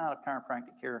been in and out of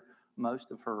chiropractic care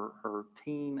most of her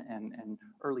teen and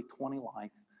early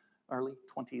 20s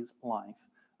life.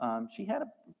 She had a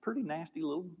pretty nasty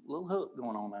little hook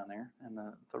going on down there in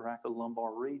the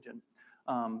thoracolumbar region.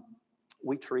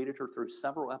 We treated her through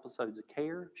several episodes of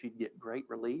care. She'd get great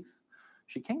relief.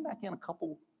 She came back in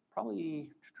probably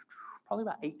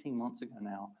about 18 months ago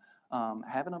now,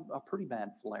 having a pretty bad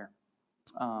flare.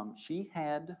 She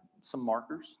had some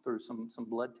markers through some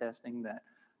blood testing that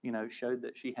showed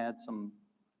that she had some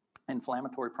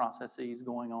inflammatory processes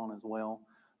going on as well.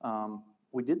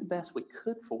 We did the best we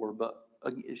could for her, but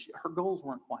her goals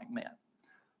weren't quite met.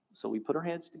 So we put our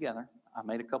heads together. I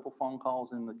made a couple phone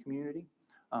calls in the community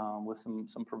with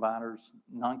some providers,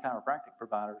 non-chiropractic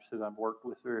providers who I've worked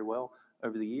with very well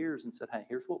over the years, and said, hey,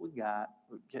 here's what we got.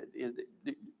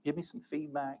 Give me some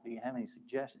feedback. Do you have any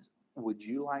suggestions? Would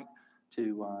you like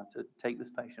to take this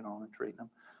patient on and treat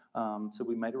them? So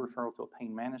we made a referral to a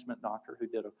pain management doctor who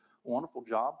did a wonderful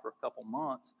job for a couple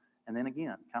months, and then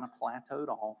again, kind of plateaued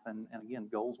off, and again,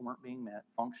 goals weren't being met,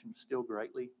 function still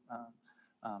greatly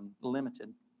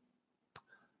limited.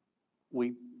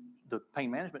 The pain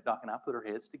management doc and I put our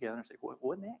heads together and said,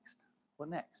 what next? What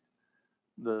next?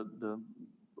 The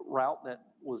route that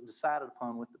was decided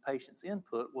upon with the patient's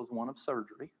input was one of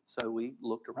surgery. So we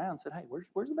looked around and said, hey,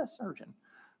 where's the best surgeon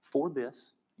for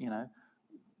this,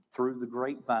 through the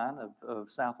grapevine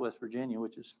of Southwest Virginia,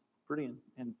 which is pretty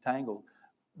entangled.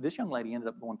 This young lady ended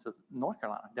up going to North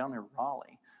Carolina, down near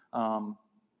Raleigh,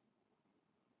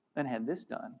 and had this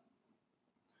done.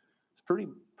 It's pretty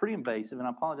invasive, and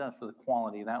I apologize for the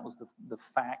quality. That was the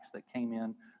fax that came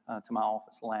in to my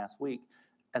office last week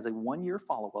as a 1-year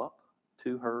follow-up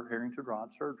to her Harrington rod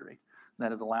surgery that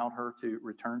has allowed her to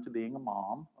return to being a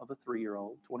mom of a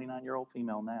 3-year-old, 29-year-old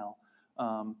female now.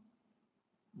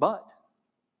 But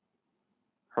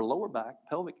her lower back,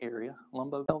 pelvic area,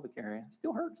 lumbopelvic area,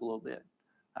 still hurts a little bit.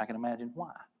 I can imagine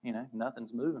why.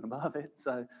 Nothing's moving above it.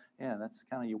 So, yeah, that's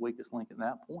kind of your weakest link at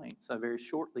that point. So very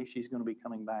shortly, she's going to be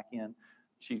coming back in.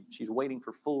 She's waiting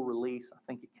for full release. I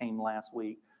think it came last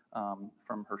week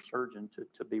from her surgeon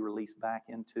to be released back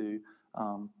into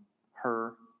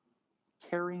her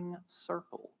carrying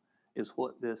circle is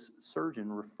what this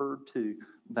surgeon referred to,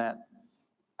 that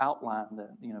outline, the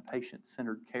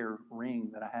patient-centered care ring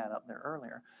that I had up there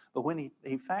earlier. But when he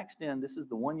faxed in, this is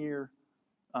the 1 year,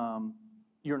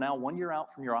 you're now 1 year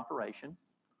out from your operation.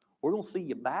 We're going to see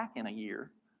you back in a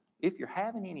year. If you're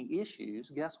having any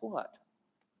issues, guess what?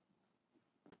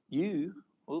 You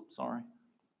are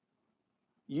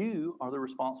the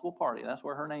responsible party. That's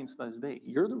where her name's supposed to be.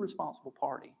 You're the responsible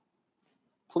party.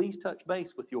 Please touch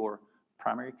base with your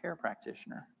primary care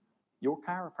practitioner, your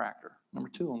chiropractor, number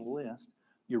 2 on the list,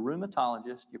 your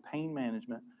rheumatologist, your pain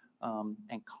management,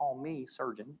 and call me,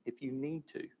 surgeon, if you need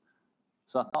to.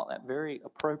 So I thought that very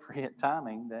appropriate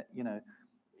timing that,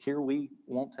 here we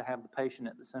want to have the patient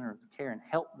at the center of the care and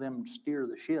help them steer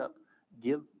the ship,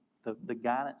 give the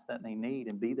guidance that they need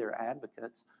and be their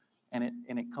advocates. And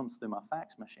it comes through my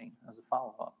fax machine as a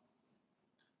follow-up.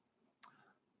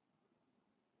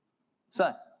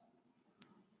 So,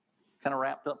 kind of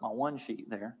wrapped up my one sheet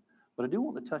there. But I do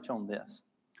want to touch on this.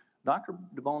 Dr.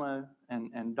 DeBono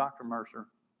and Dr. Mercer,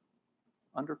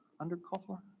 under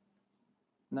Koffler?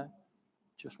 No,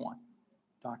 just one,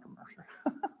 Dr. Mercer,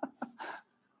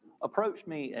 approached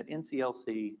me at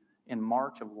NCLC in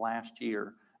March of last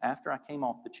year after I came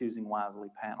off the Choosing Wisely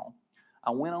panel. I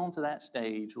went on to that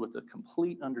stage with a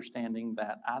complete understanding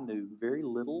that I knew very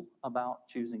little about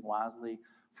choosing wisely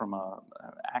from an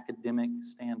academic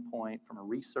standpoint, from a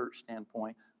research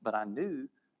standpoint, but I knew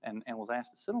and was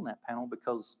asked to sit on that panel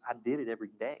because I did it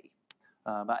every day.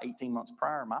 About 18 months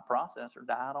prior, my processor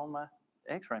died on my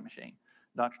x-ray machine.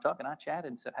 Dr. Tuck and I chatted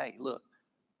and said, hey, look,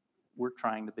 we're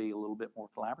trying to be a little bit more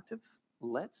collaborative.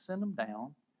 Let's send them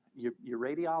down. Your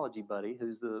radiology buddy,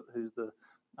 who's the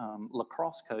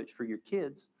lacrosse coach for your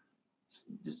kids,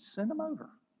 just send him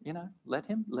over. You know, let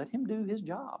him do his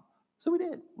job. So we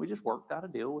did. We just worked out a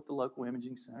deal with the local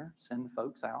imaging center, send the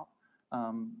folks out.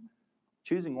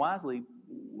 Choosing wisely,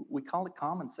 we call it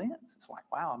common sense. It's like,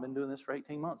 wow, I've been doing this for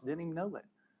 18 months, didn't even know it.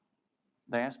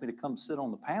 They asked me to come sit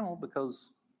on the panel because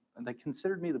they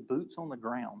considered me the boots on the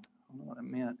ground. I don't know what it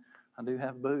meant. I do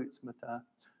have boots, but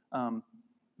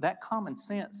that common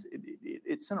sense,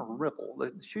 it sent a ripple.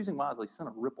 Choosing wisely sent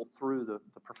a ripple through the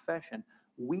profession.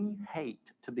 We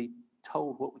hate to be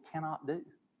told what we cannot do.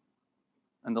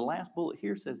 And the last bullet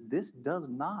here says, this does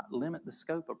not limit the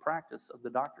scope of practice of the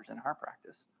doctors in our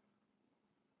practice.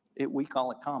 We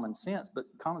call it common sense, but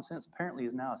common sense apparently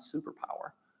is now a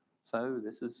superpower. So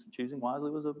this is, choosing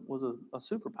wisely was a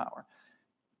superpower.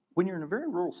 When you're in a very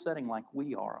rural setting like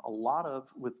we are, a lot of,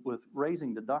 with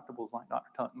raising deductibles like Dr.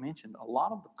 Tuck mentioned, a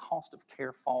lot of the cost of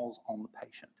care falls on the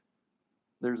patient.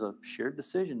 There's a shared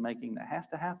decision making that has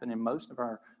to happen in most of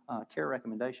our care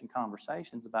recommendation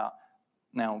conversations about,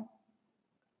 now,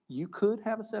 you could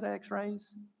have a set of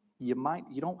x-rays. You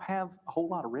don't have a whole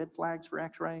lot of red flags for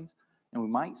x-rays, and we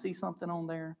might see something on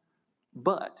there.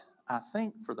 But I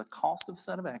think for the cost of a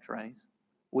set of x-rays,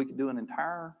 we could do an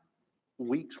entire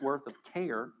week's worth of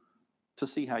care to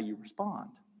see how you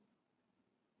respond.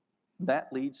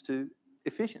 That leads to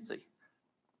efficiency.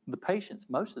 The patients,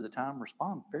 most of the time,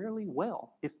 respond fairly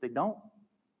well. If they don't,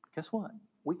 guess what?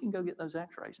 We can go get those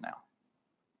x-rays now.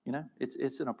 You know,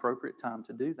 it's an appropriate time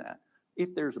to do that.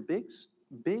 If there's a big,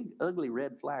 ugly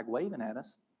red flag waving at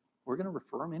us, we're going to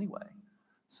refer them anyway.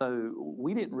 So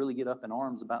we didn't really get up in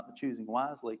arms about the choosing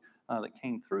wisely that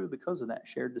came through because of that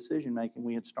shared decision making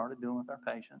we had started doing with our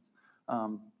patients.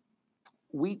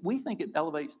 We think it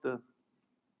elevates the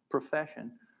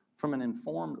profession from an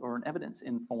informed or an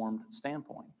evidence-informed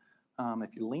standpoint.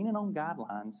 If you're leaning on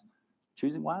guidelines,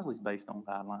 choosing wisely is based on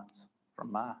guidelines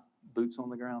from my boots on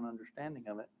the ground understanding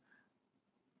of it.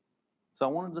 So I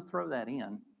wanted to throw that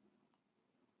in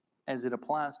as it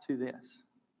applies to this.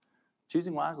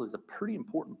 Choosing wisely is a pretty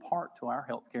important part to our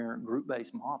healthcare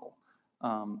group-based model.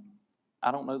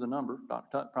 I don't know the number,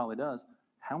 Dr. Tuck probably does.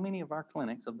 How many of our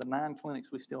clinics, of the 9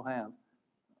 clinics we still have,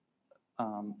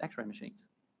 x-ray machines?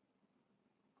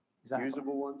 Exactly.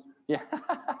 Usable ones? Yeah,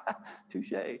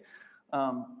 touche.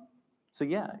 So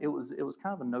yeah, it was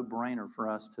kind of a no-brainer for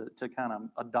us to kind of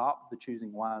adopt the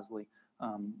choosing wisely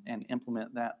and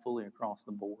implement that fully across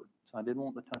the board. So I did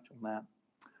want to touch on that.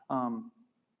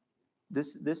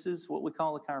 This is what we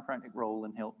call the chiropractic role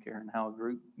in healthcare and how a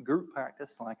group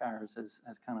practice like ours has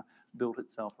kind of built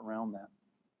itself around that.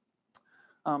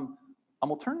 I'm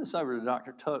going to turn this over to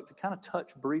Dr. Tuck to kind of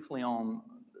touch briefly on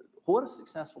what a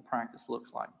successful practice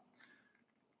looks like.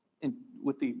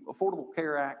 With the Affordable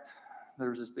Care Act,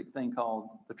 there's this big thing called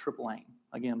the triple aim,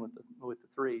 again with the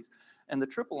threes. And the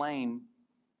triple aim,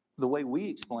 the way we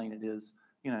explain it is,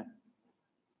 you know,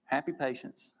 happy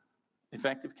patients,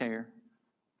 effective care,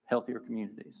 healthier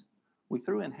communities. We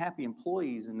threw in happy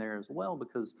employees in there as well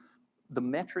because the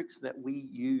metrics that we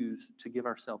use to give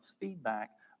ourselves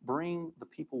feedback bring the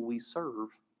people we serve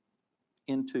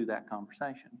into that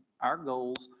conversation. Our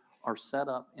goals are set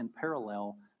up in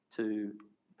parallel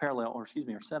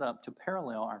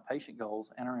our patient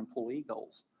goals and our employee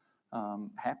goals.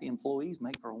 Happy employees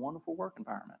make for a wonderful work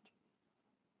environment.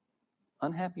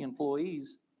 Unhappy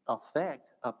employees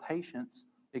affect a patient's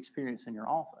experience in your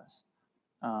office.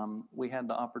 We had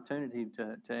the opportunity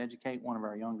to educate one of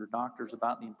our younger doctors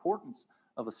about the importance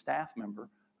of a staff member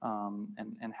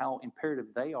and how imperative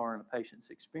they are in a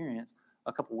patient's experience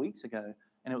a couple weeks ago.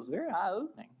 And it was very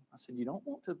eye-opening. I said, you don't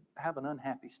want to have an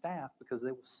unhappy staff because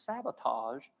they will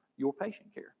sabotage your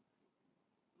patient care.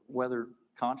 Whether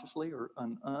consciously or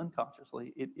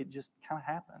unconsciously, it just kind of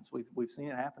happens. We've seen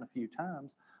it happen a few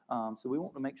times. So we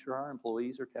want to make sure our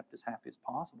employees are kept as happy as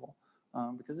possible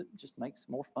because it just makes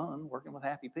more fun working with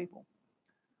happy people.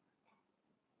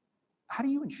 How do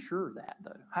you ensure that,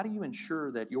 though? How do you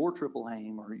ensure that your triple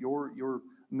aim or your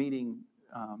meeting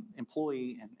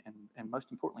employee and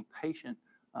most importantly, patient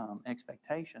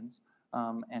expectations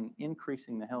and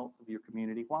increasing the health of your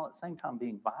community while at the same time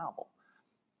being viable?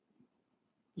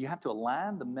 You have to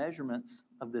align the measurements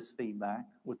of this feedback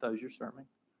with those you're serving.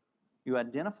 You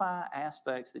identify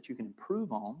aspects that you can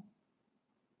improve on.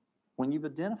 When you've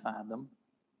identified them,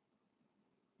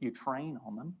 you train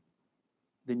on them,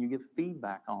 then you give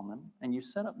feedback on them, and you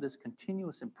set up this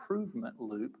continuous improvement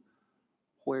loop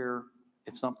where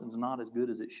if something's not as good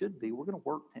as it should be, we're going to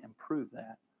work to improve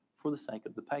that for the sake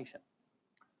of the patient.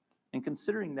 And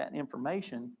considering that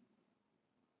information,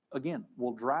 again,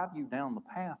 will drive you down the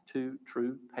path to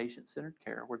true patient-centered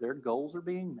care where their goals are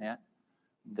being met,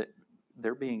 that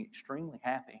they're being extremely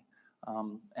happy,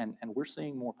 and we're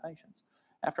seeing more patients.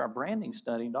 After our branding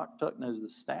study, Dr. Tuck knows the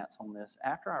stats on this.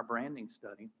 After our branding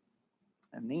study,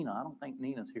 and Nina, I don't think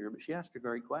Nina's here, but she asked a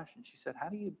great question. She said, how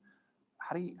do you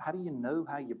know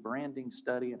how your branding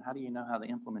study and how do you know how the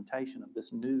implementation of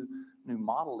this new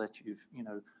model that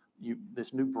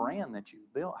this new brand that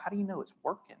you've built, how do you know it's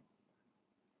working?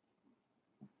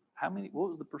 What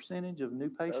was the percentage of new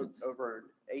patients? Over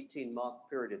an 18-month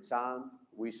period of time,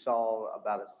 we saw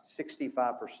about a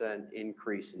 65%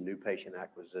 increase in new patient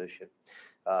acquisition.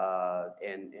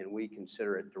 And we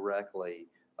consider it directly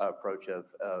an approach of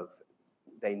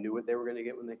they knew what they were going to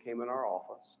get when they came in our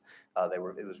office.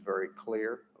 It was very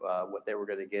clear what they were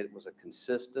going to get was a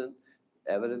consistent,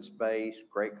 evidence-based,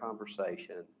 great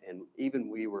conversation, and even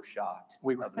we were shocked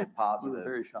of the positive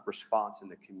response in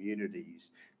the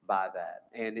communities by that.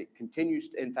 And it continues.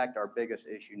 In fact, our biggest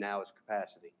issue now is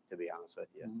capacity, to be honest with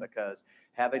you, because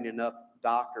having enough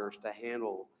doctors to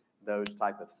handle those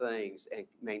type of things and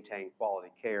maintain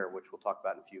quality care, which we'll talk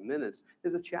about in a few minutes,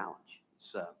 is a challenge.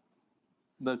 So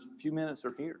those few minutes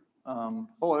are here.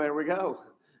 Oh, there we go.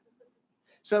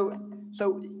 So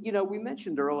we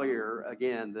mentioned earlier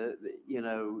again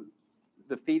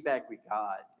the feedback we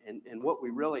got, and what we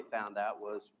really found out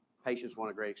was patients want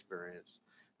a great experience.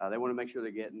 They want to make sure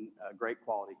they're getting great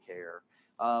quality care.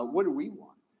 What do we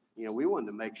want? We wanted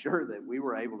to make sure that we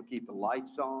were able to keep the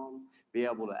lights on, be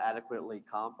able to adequately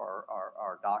comp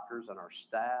our doctors and our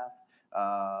staff,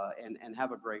 and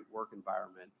have a great work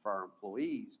environment for our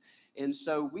employees. And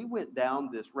so we went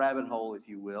down this rabbit hole, if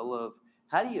you will, of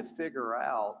how do you figure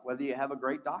out whether you have a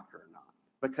great doctor or not?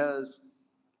 Because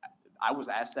I was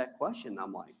asked that question.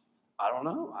 I'm like, I don't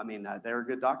know. I mean, they're a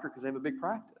good doctor because they have a big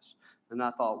practice. And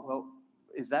I thought, well,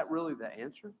 is that really the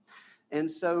answer?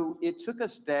 And so it took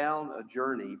us down a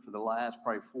journey for the last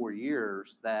probably 4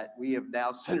 years that we have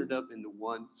now centered up into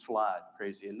one slide,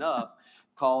 crazy enough,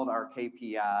 called our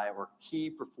KPI, or Key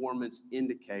Performance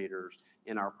Indicators,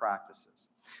 in our practices.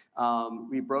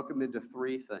 We broke them into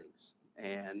 3 things,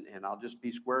 and I'll just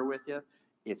be square with you.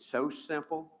 It's so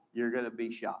simple, you're going to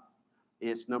be shocked.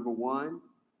 It's number 1,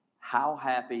 how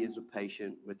happy is a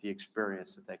patient with the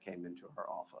experience that they came into our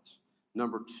office?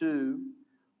 Number 2,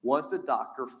 was the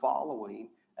doctor following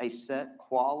a set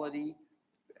quality,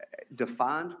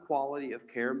 defined quality of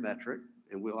care metric?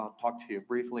 And I'll talk to you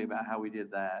briefly about how we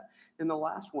did that. And the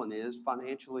last one is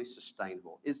financially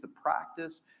sustainable. Is the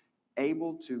practice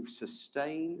able to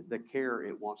sustain the care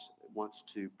it wants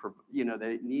to, that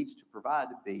it needs to provide,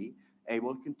 to be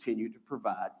able to continue to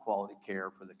provide quality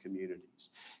care for the communities?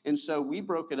 And so we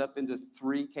broke it up into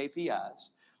 3 KPIs.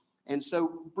 And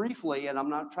so briefly, and I'm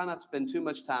not trying not to spend too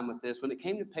much time with this, when it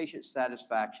came to patient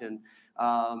satisfaction,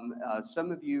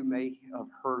 some of you may have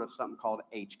heard of something called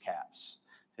HCAHPS.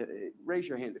 Raise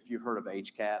your hand if you've heard of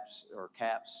HCAHPS or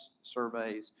CAHPS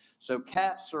surveys. So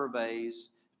CAHPS surveys,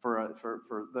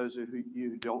 for those of you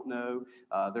who don't know,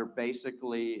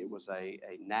 it was a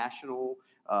national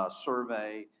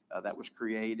survey that was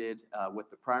created with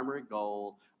the primary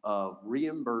goal of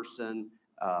reimbursing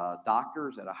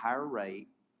doctors at a higher rate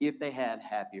if they had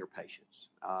happier patients.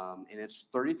 And it's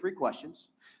 33 questions.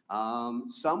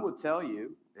 Some would tell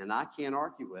you, and I can't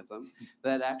argue with them,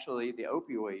 that actually the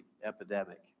opioid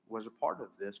epidemic was a part of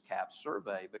this CAHPS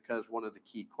survey, because one of the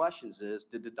key questions is,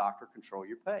 did the doctor control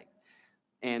your pain?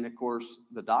 And of course,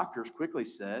 the doctors quickly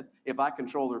said, if I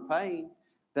control their pain,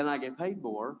 then I get paid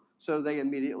more. So they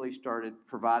immediately started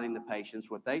providing the patients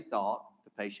what they thought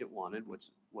the patient wanted, which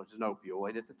was an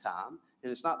opioid at the time.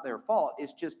 And it's not their fault.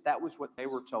 It's just that was what they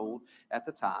were told at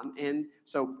the time. And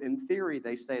so in theory,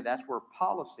 they say that's where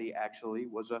policy actually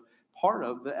was a part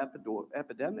of the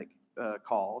epidemic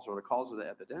cause, or the cause of the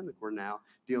epidemic we're now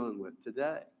dealing with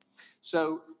today.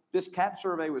 So This CAP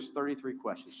survey was 33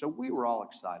 questions, so we were all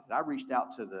excited. I reached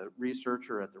out to the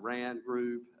researcher at the RAND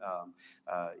group,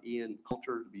 Ian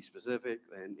Coulter to be specific,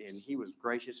 and he was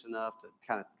gracious enough to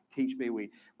kind of teach me.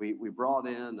 We brought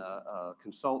in a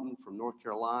consultant from North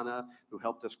Carolina who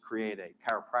helped us create a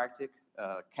chiropractic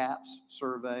CAPS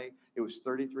survey. It was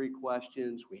 33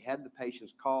 questions. We had the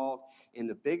patients called, and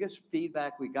the biggest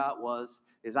feedback we got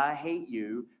is I hate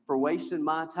you for wasting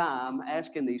my time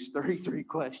asking these 33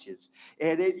 questions.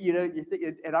 And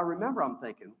and I remember I'm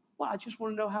thinking, well, I just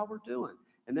want to know how we're doing.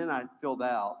 And then I filled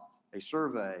out a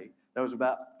survey that was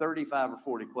about 35 or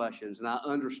 40 questions, and I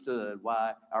understood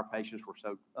why our patients were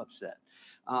so upset.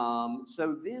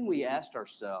 So then we asked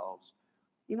ourselves,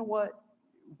 you know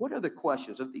what are the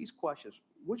questions? Of these questions,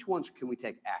 which ones can we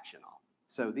take action on?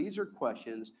 So these are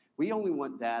questions, we only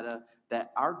want data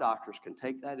that our doctors can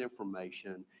take that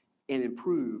information and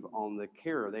improve on the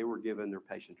care they were giving their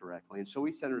patient directly. And so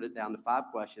we centered it down to 5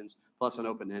 questions plus an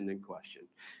open-ended question.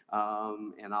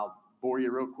 And I'll bore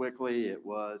you real quickly.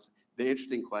 The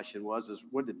interesting question is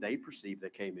what did they perceive they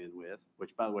came in with,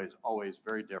 which by the way is always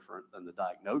very different than the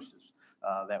diagnosis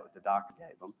that the doctor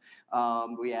gave them.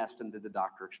 We asked them, did the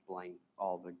doctor explain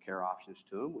all the care options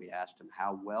to them? We asked them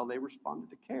how well they responded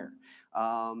to care.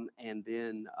 And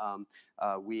then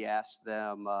we asked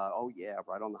them,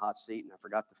 right on the hot seat, and I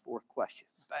forgot the 4th question.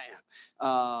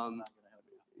 Bam.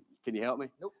 Can you help me?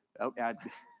 Nope. Okay.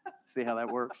 See how that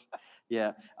works?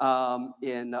 Yeah.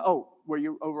 Were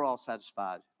you overall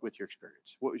satisfied with your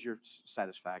experience? What was your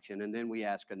satisfaction? And then we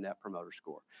ask a net promoter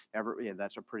score.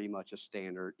 That's pretty much a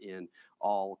standard in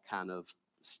all kind of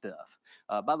stuff.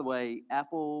 By the way,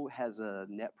 Apple has a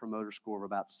net promoter score of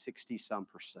about 60-some%.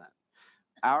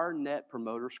 Our net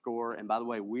promoter score, and by the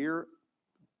way, we're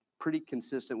pretty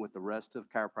consistent with the rest of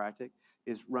chiropractic,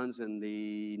 runs in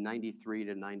the 93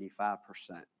 to 95%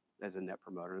 as a net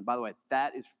promoter. And by the way,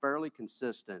 that is fairly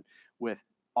consistent with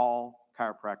all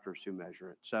chiropractors who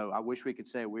measure it. So I wish we could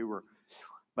say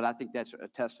but I think that's a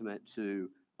testament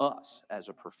to us as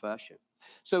a profession.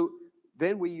 So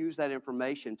then we use that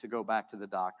information to go back to the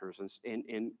doctors,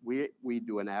 and we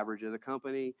do an average of the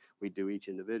company, we do each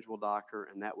individual doctor,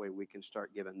 and that way we can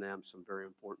start giving them some very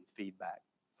important feedback.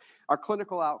 Our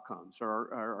clinical outcomes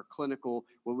are our clinical,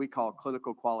 what we call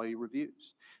clinical quality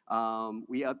reviews.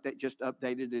 We just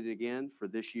updated it again for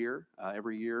this year.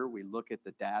 Every year we look at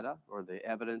the data or the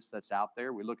evidence that's out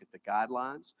there. We look at the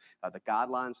guidelines. The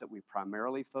guidelines that we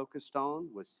primarily focused on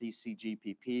was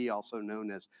CCGPP, also known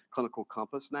as Clinical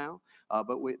Compass now.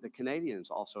 But the Canadians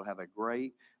also have a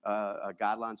great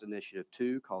guidelines initiative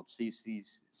too called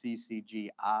CCGI.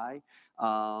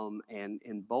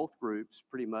 And both groups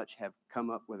pretty much have come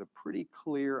up with a pretty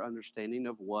clear understanding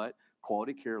of what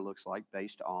quality care looks like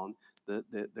based on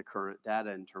the current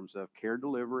data in terms of care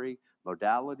delivery,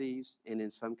 modalities, and in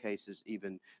some cases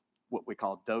even what we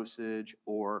call dosage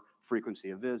or frequency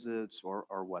of visits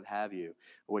or what have you,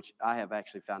 which I have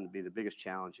actually found to be the biggest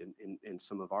challenge in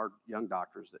some of our young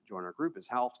doctors that join our group is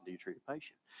how often do you treat a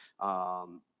patient?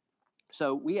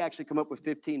 So we actually come up with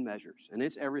 15 measures, and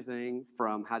it's everything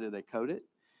from how do they code it,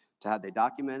 to how they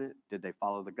document it, did they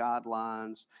follow the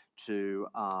guidelines, to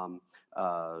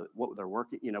what they're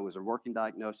working, was their working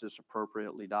diagnosis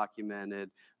appropriately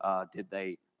documented, did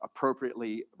they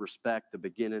appropriately respect the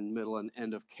beginning, middle, and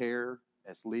end of care,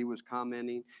 as Lee was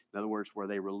commenting. In other words, were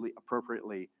they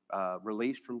appropriately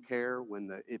released from care when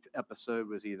the episode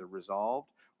was either resolved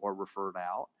or referred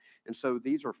out. And so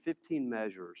these are 15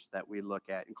 measures that we look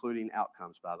at, including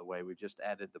outcomes, by the way. We just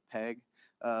added the PEG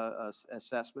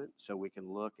assessment, so we can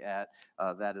look at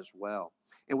that as well.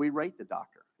 And we rate the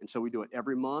doctor. And so we do it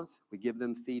every month. We give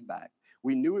them feedback.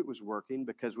 We knew it was working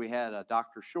because we had a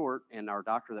doctor short, and our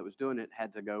doctor that was doing it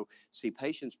had to go see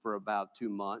patients for about 2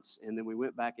 months. And then we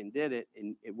went back and did it.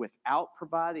 And without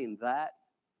providing that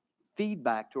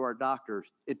feedback to our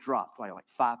doctors, it dropped by like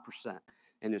 5%.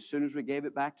 And as soon as we gave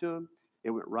it back to them, it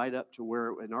went right up to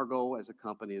where, and our goal as a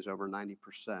company is over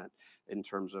 90% in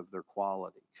terms of their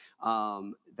quality.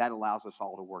 That allows us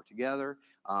all to work together.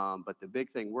 But the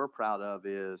big thing we're proud of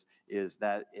is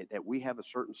that we have a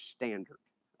certain standard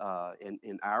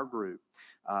in our group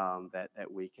that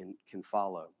we can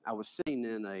follow. I was sitting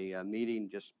in a meeting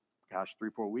just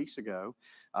 3-4 weeks ago,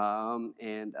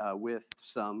 and with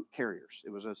some carriers. It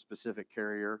was a specific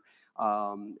carrier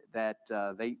that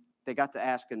they got to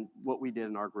asking what we did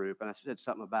in our group, and I said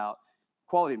something about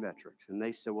quality metrics, and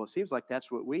they said, well, it seems like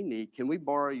that's what we need. Can we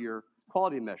borrow your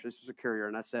quality metrics? This is a carrier,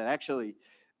 and I said, actually,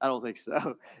 I don't think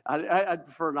so. I'd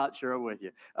prefer not share them with you.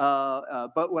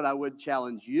 But what I would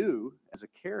challenge you as a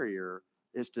carrier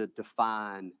is to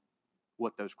define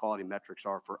what those quality metrics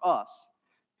are for us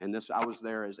and this, I was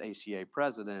there as ACA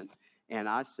president, and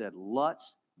I said,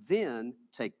 let's then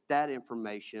take that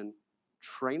information,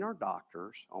 train our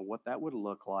doctors on what that would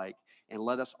look like, and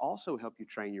let us also help you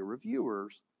train your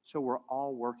reviewers so we're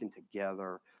all working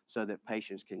together so that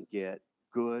patients can get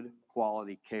good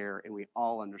quality care and we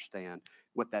all understand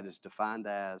what that is defined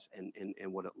as and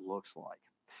what it looks like.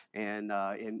 And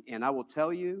I will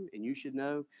tell you, and you should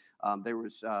know, there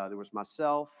was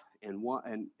myself and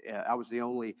I was the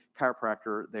only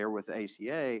chiropractor there with the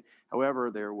ACA. However,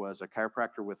 there was a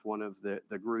chiropractor with one of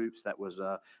the groups that was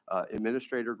a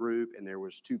administrator group, and there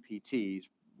was 2 PTs,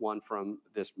 one from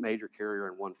this major carrier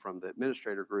and one from the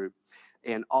administrator group,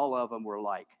 and all of them were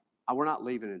like, we're not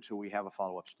leaving until we have a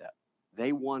follow-up step.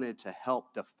 They wanted to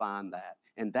help define that,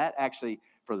 and that actually,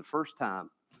 for the first time,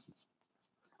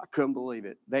 I couldn't believe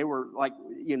it. They were like,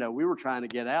 we were trying to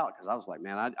get out because I was like,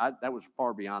 man, that was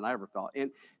far beyond I ever thought. And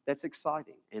that's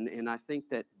exciting. And I think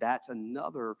that that's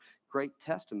another great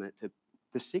testament to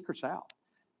the secret's out.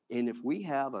 And if we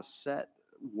have a set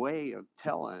way of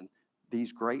telling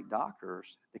these great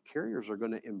doctors, the carriers are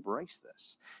going to embrace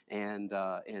this.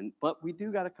 But we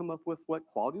do got to come up with what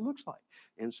quality looks like.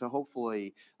 And so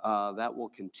hopefully that will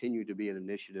continue to be an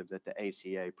initiative that the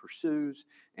ACA pursues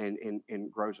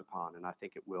and grows upon, and I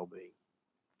think it will be.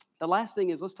 The last thing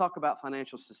is, let's talk about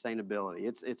financial sustainability.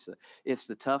 It's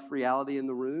the tough reality in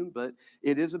the room, but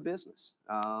it is a business.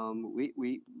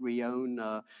 We own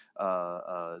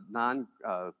 9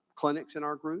 clinics in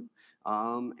our group,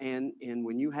 and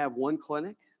when you have one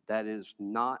clinic that is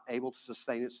not able to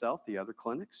sustain itself, the other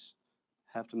clinics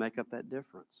have to make up that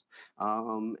difference.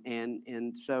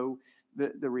 And so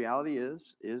the reality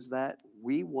is that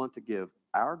we want to give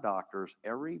our doctors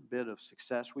every bit of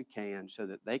success we can so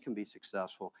that they can be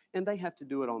successful, and they have to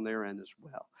do it on their end as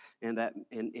well.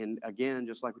 And again,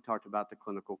 just like we talked about the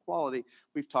clinical quality,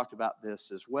 we've talked about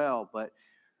this as well, but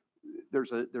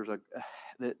there's a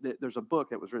book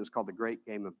that was written. It's called The Great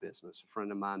Game of Business. A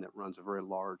friend of mine that runs a very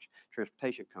large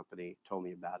transportation company told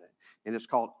me about it. And it's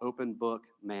called Open Book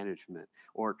Management,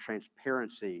 or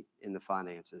transparency in the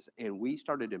finances. And we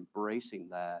started embracing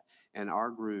that in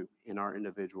our group, in our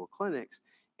individual clinics.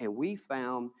 And we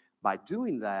found by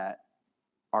doing that,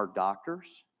 our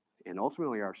doctors and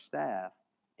ultimately our staff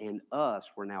and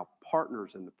us were now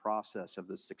partners in the process of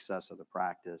the success of the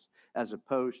practice, as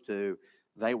opposed to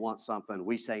they want something,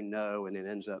 we say no, and it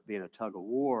ends up being a tug of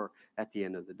war at the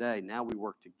end of the day. Now we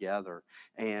work together,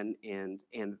 and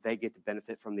they get the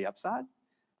benefit from the upside.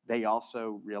 They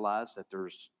also realize that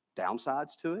there's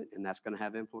downsides to it, and that's going to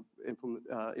have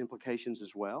implications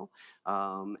as well.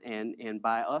 And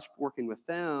by us working with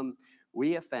them,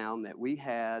 we have found that we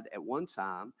had at one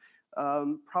time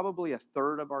probably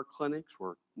 1/3 of our clinics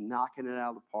were knocking it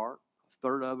out of the park.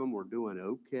 1/3 of them were doing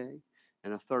okay,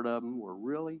 and 1/3 of them were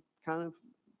really kind of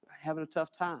having a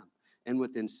tough time. And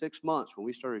within 6 months, when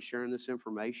we started sharing this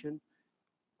information,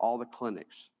 all the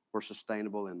clinics were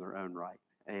sustainable in their own right.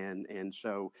 And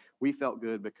so we felt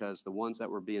good because the ones that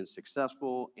were being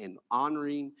successful in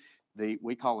honoring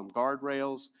we call them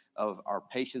guardrails of our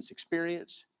patient's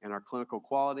experience and our clinical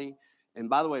quality. And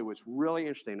by the way, what's really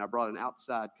interesting, I brought an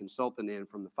outside consultant in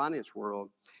from the finance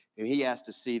world, and he asked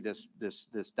to see this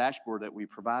dashboard that we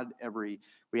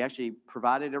actually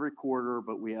provide it every quarter,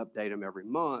 but we update them every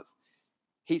month.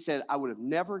 He said, I would have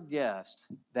never guessed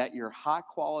that your high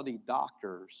quality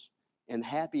doctors and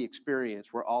happy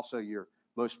experience were also your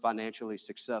most financially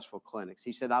successful clinics.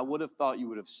 He said, I would have thought you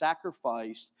would have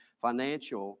sacrificed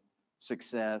financial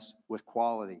success with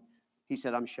quality. He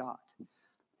said, I'm shocked.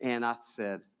 And I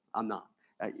said, I'm not.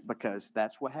 Because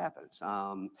that's what happens.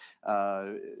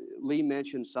 Lee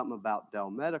mentioned something about Dell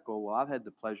Medical. Well, I've had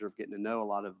the pleasure of getting to know a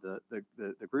lot of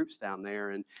the groups down there.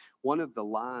 And one of the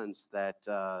lines that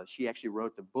she actually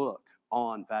wrote the book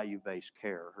on value-based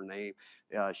care. Her name,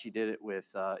 she did it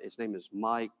with, his name is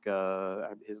Mike,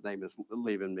 his name is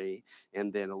leaving me.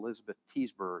 And then Elizabeth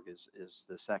Teesberg is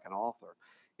the second author.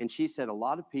 And she said a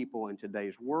lot of people in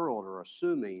today's world are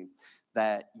assuming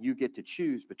that you get to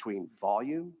choose between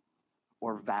volume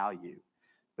or value.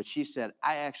 But she said,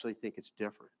 I actually think it's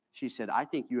different. She said, I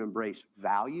think you embrace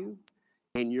value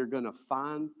and you're going to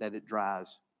find that it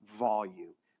drives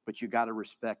volume, but you got to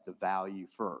respect the value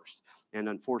first. And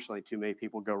unfortunately, too many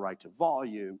people go right to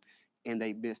volume and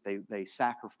they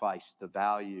sacrifice the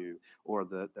value or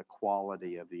the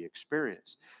quality of the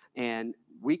experience. And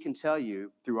we can tell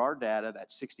you through our data,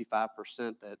 that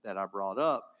 65% that I brought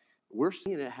up, we're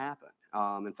seeing it happen.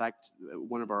 In fact,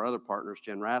 one of our other partners,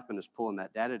 Jen Rathman, is pulling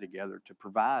that data together to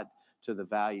provide to the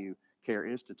value Care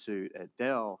Institute at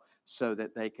Dell, so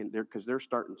that they can, because they're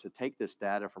starting to take this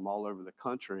data from all over the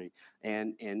country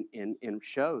and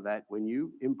show that when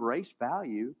you embrace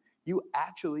value, you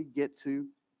actually get to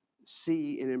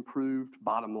see an improved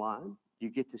bottom line. You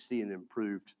get to see an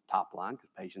improved top line because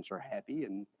patients are happy,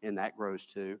 and that grows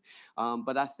too.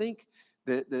 But I think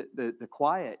the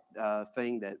quiet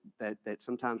thing that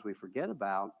sometimes we forget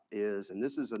about is, and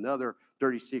this is another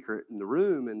dirty secret in the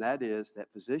room, and that is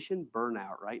that physician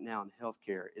burnout right now in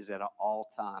healthcare is at an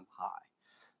all-time high.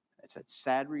 It's a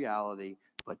sad reality,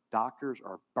 but doctors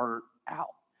are burnt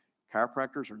out.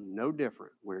 Chiropractors are no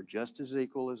different. We're just as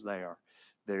equal as they are.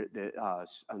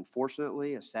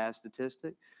 Unfortunately, a sad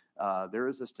statistic, there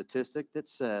is a statistic that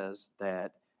says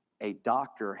that a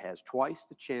doctor has twice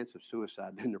the chance of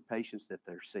suicide than their patients that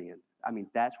they're seeing. I mean,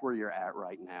 that's where you're at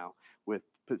right now with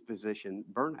physician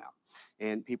burnout.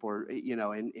 And people are, you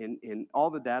know, and all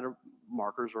the data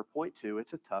markers are point to,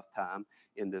 it's a tough time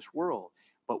in this world.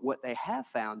 But what they have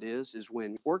found is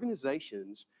when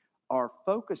organizations are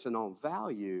focusing on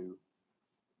value,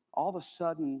 all of a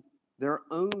sudden their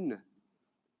own,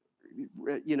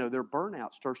 you know, their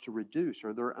burnout starts to reduce,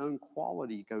 or their own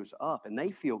quality goes up, and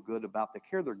they feel good about the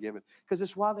care they're given, because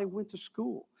it's why they went to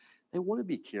school. They want to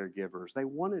be caregivers. They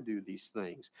want to do these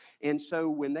things. And so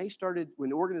when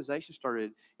organizations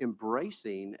started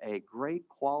embracing a great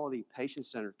quality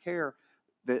patient-centered care,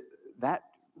 that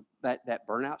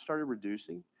burnout started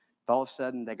reducing. All of a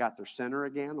sudden, they got their center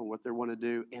again on what they want to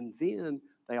do, and then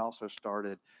they also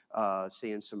started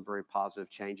seeing some very positive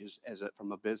changes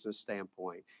from a business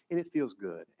standpoint, and it feels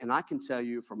good. And I can tell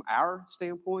you from our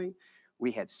standpoint,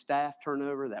 we had staff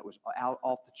turnover that was out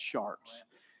off the charts.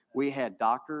 We had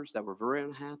doctors that were very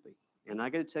unhappy. And I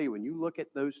got to tell you, when you look at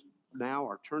those now,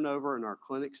 our turnover in our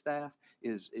clinic staff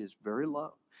is very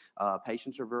low.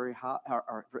 Patients are very high,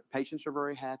 our patients are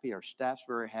very happy, our staff's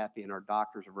very happy, and our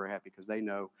doctors are very happy because they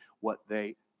know what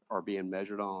they are being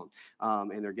measured on,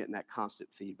 and they're getting that constant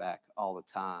feedback all the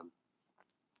time.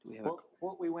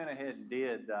 What we went ahead and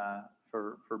did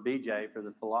for BJ, for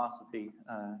the philosophy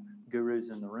gurus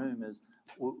in the room, is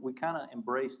we kind of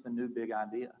embraced the new big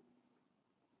idea,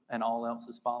 and all else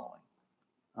is following.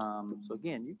 So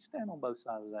again, you can stand on both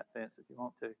sides of that fence if you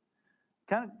want to.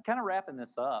 Kind of wrapping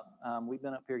this up, we've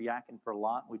been up here yakking for a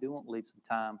lot. We do want to leave some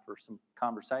time for some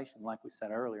conversation, like we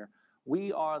said earlier.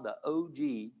 We are the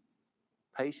OG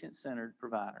patient-centered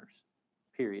providers,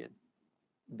 period.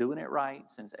 Doing it right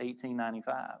since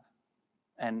 1895.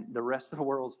 And the rest of the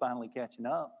world's finally catching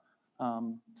up.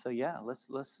 So yeah, let's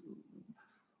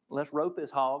rope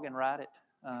this hog and ride it.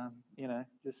 You know,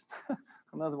 just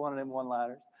another one of them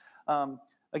one-liners.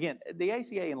 Again, the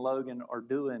ACA and Logan are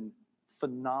doing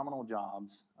phenomenal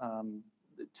jobs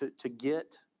to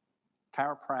get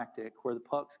chiropractic where the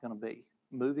puck's going to be,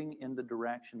 moving in the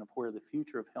direction of where the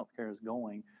future of healthcare is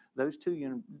going. Those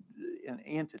two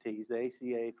entities, the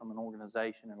ACA from an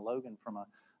organization and Logan from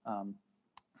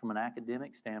an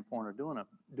academic standpoint, are doing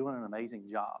an amazing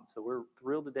job. So we're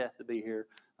thrilled to death to be here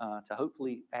to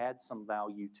hopefully add some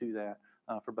value to that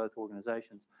for both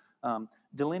organizations.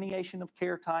 Delineation of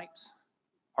care types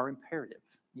are imperative.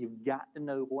 You've got to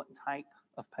know what type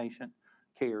of patient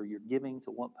care you're giving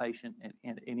to what patient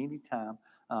at any time,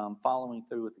 following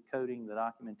through with the coding, the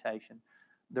documentation.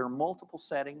 There are multiple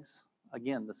settings.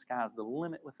 Again, the sky's the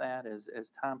limit with that as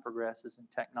time progresses and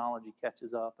technology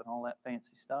catches up and all that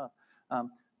fancy stuff.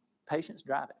 Patients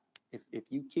drive it. If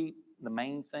you keep the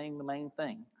main thing,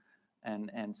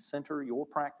 and center your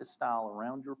practice style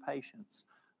around your patients,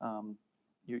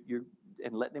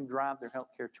 and let them drive their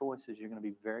healthcare choices, you're going to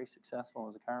be very successful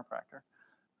as a chiropractor.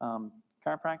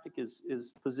 Chiropractic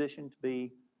is positioned to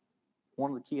be one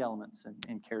of the key elements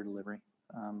in care delivery.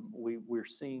 We're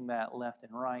seeing that left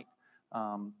and right,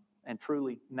 and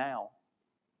truly now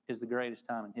is the greatest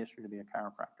time in history to be a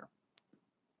chiropractor.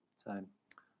 So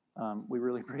we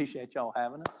really appreciate y'all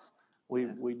having us.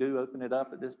 We do open it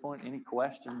up at this point. Any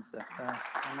questions that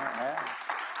I might have?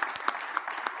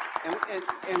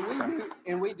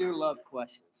 And we do love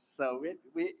questions. So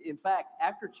we in fact,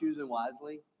 after choosing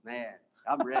wisely, man,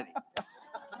 I'm ready.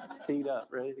 Teed up,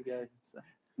 ready to go. So.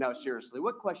 No, seriously,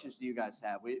 what questions do you guys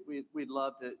have? We'd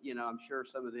love to, you know, I'm sure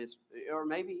some of this, or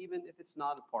maybe even if it's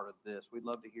not a part of this, we'd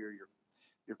love to hear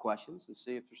your questions and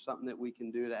see if there's something that we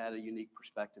can do to add a unique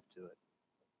perspective to it.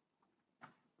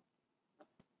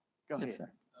 Go ahead. Yes, sir.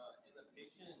 In the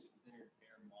patient-centered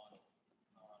care model,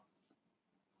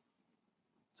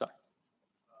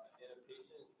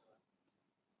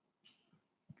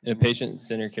 in a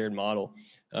patient-centered care model,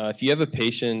 if you have a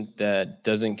patient that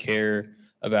doesn't care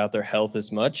about their health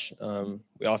as much,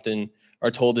 we often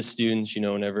are told to students,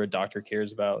 whenever a doctor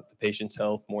cares about the patient's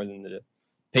health more than the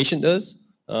patient does.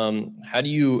 How do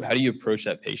you approach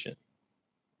that patient?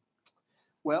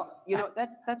 Well,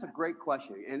 that's a great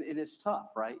question, and it is tough,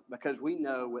 right? Because we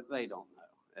know what they don't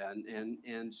know,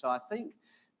 and so I think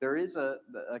there is a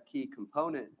key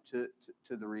component to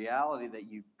the reality that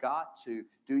you've got to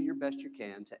do your best you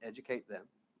can to educate them,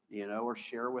 or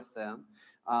share with them.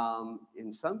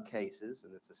 In some cases,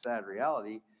 and it's a sad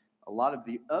reality, a lot of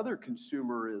the other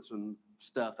consumerism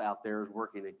stuff out there is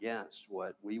working against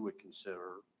what we would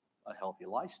consider a healthy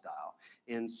lifestyle.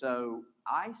 And so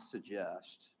I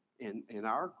suggest in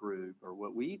our group, or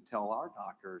what we tell our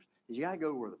doctors, is you got to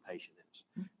go where the patient is.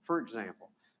 For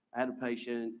example, I had a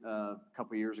patient a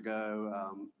couple of years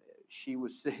ago. She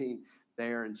was sitting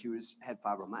there and she had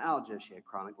fibromyalgia. She had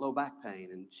chronic low back pain,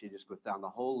 and she just went down the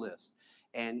whole list.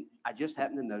 And I just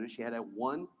happened to notice she had a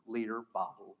 1-liter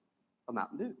bottle of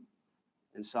Mountain Dew.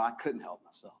 And so I couldn't help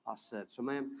myself. I said, so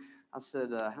ma'am,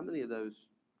 how many of those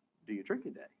do you drink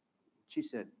a day? She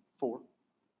said, 4.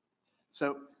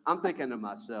 So I'm thinking to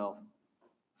myself,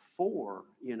 4,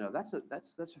 that's a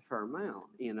fair amount,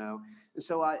 And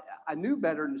so I knew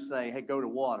better than to say, hey, go to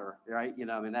water, right?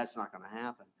 That's not going to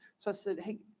happen. So I said,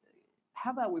 hey,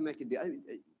 how about we make a deal?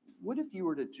 What if you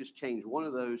were to just change one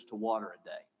of those to water a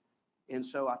day? And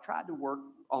so I tried to work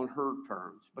on her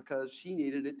terms because she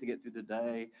needed it to get through the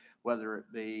day, whether it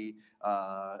be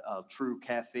true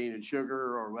caffeine and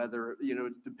sugar, or whether,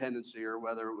 dependency, or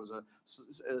whether it was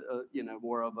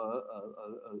more of a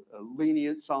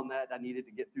lenience on that. I needed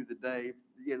to get through the day,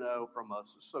 from a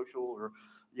social, or,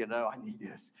 I need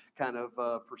this kind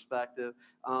of perspective.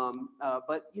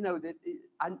 But,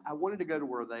 I wanted to go to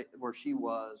where she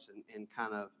was and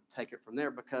kind of take it from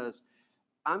there, because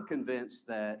I'm convinced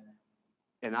that,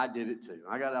 and I did it too.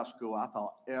 I got out of school, I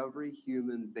thought every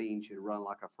human being should run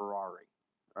like a Ferrari,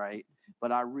 right?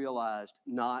 But I realized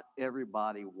not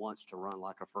everybody wants to run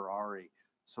like a Ferrari.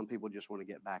 Some people just want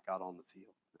to get back out on the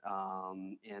field.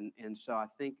 And so I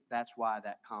think that's why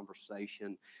that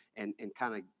conversation and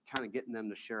kind of getting them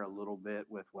to share a little bit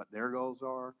with what their goals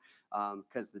are.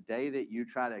 Because the day that you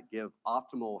try to give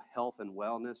optimal health and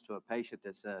wellness to a patient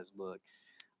that says, look,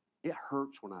 it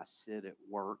hurts when I sit at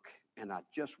work and I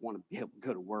just want to be able to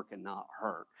go to work and not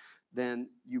hurt, then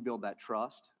you build that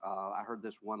trust. I heard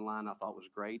this one line I thought was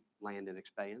great: land and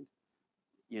expand.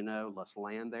 Let's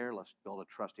land there. Let's build a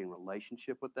trusting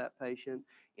relationship with that patient,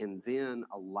 and then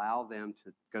allow them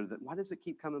to go to the, why does it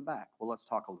keep coming back? Well, let's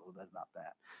talk a little bit about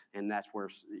that. And that's where,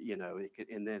 it could,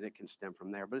 and then it can stem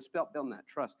from there. But it's about building that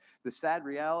trust. The sad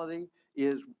reality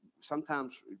is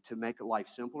sometimes, to make life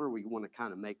simpler, we want to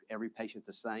kind of make every patient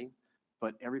the same.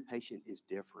 But every patient is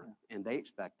different, and they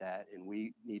expect that, and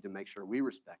we need to make sure we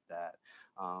respect that.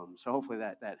 So hopefully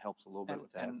that helps a little bit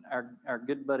with that. And our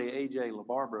good buddy AJ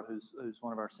LaBarbera, who's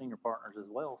one of our senior partners as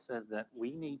well, says that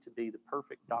we need to be the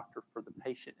perfect doctor for the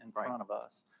patient in front of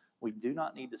us. We do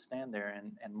not need to stand there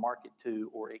and market to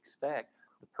or expect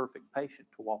the perfect patient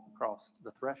to walk across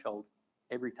the threshold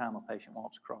every time a patient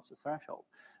walks across the threshold.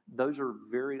 Those are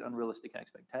very unrealistic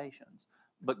expectations.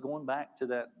 But going back to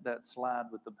that slide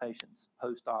with the patient's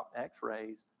post-op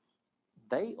x-rays,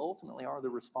 they ultimately are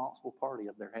the responsible party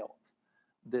of their health.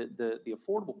 The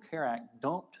Affordable Care Act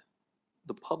dumped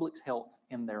the public's health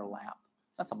in their lap.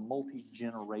 That's a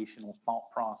multi-generational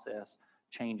thought process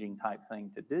changing type thing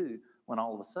to do, when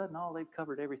all of a sudden, they've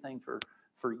covered everything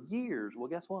for years. Well,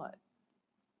 guess what?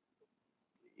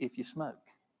 If you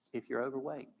smoke, if you're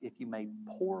overweight, if you made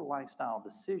poor lifestyle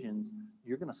decisions,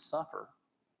 you're going to suffer,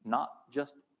 not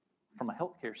just from a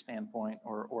healthcare standpoint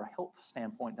or a health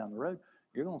standpoint down the road.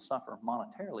 You're going to suffer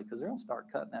monetarily, because they're going to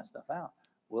start cutting that stuff out.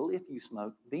 Well, if you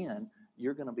smoke, then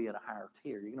you're going to be at a higher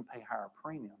tier. You're going to pay higher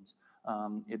premiums.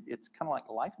 It's kind of like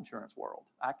the life insurance world.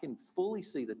 I can fully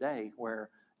see the day where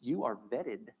you are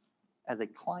vetted as a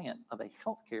client of a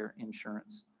healthcare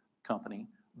insurance company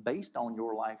based on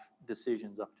your life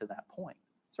decisions up to that point.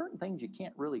 Certain things you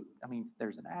can't really, if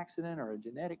there's an accident or a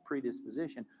genetic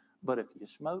predisposition, but if you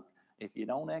smoke, if you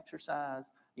don't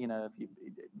exercise, if you,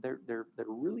 there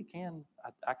really can,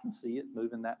 I can see it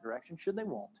move in that direction, should they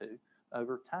want to,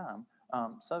 over time.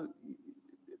 So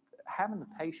having the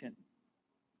patient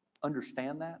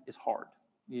understand that is hard.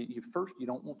 You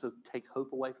don't want to take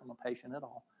hope away from a patient at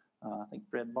all. I think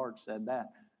Fred Barge said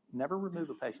that. Never remove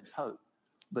a patient's hope,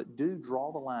 but do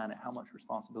draw the line at how much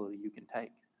responsibility you can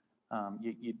take.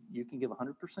 You can give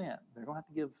 100%. They're going to have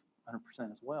to give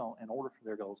 100% as well in order for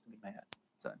their goals to be met.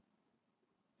 So,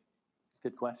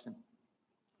 good question.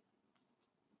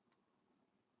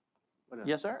 What else?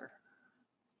 Yes, sir.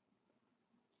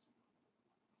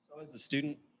 So as a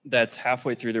student, that's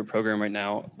halfway through their program right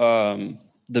now,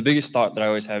 the biggest thought that I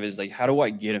always have is like, how do I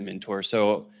get a mentor?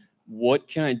 So what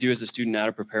can I do as a student now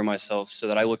to prepare myself so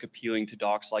that I look appealing to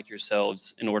docs like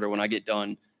yourselves in order when I get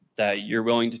done that you're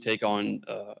willing to take on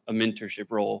a mentorship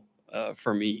role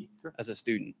for me as a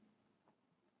student?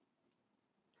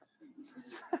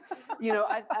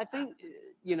 I think,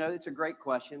 it's a great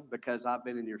question because I've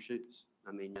been in your shoes.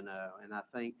 I mean, and I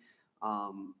think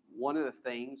one of the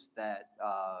things that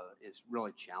is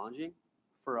really challenging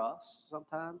for us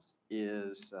sometimes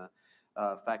is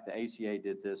the fact that ACA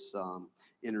did this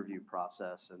interview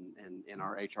process, and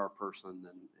our HR person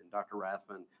and Dr.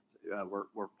 Rathman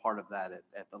were part of that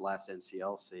at the last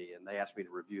NCLC, and they asked me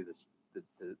to review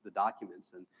the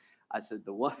documents, and I said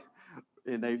the one,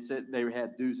 and they said they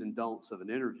had do's and don'ts of an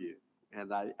interview.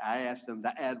 And I asked them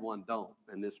to add one don't,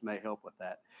 and this may help with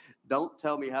that. Don't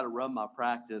tell me how to run my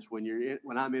practice when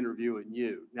I'm interviewing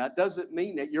you. Now, it doesn't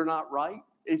mean that you're not right.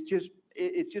 It's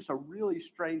just a really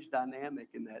strange dynamic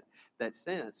in that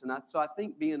sense. And so I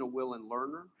think being a willing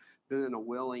learner, being a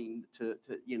willing to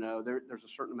there's a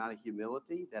certain amount of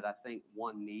humility that I think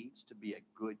one needs to be a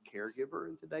good caregiver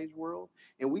in today's world.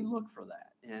 And we look for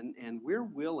that. And we're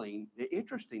willing. The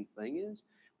interesting thing is,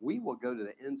 we will go to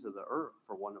the ends of the earth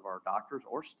for one of our doctors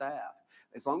or staff,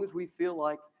 as long as we feel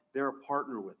like they're a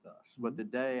partner with us. But the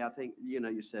day, I think,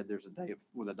 you said there's a day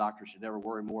when the doctor should never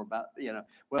worry more about,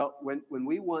 well, when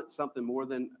we want something more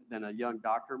than a young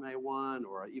doctor may want,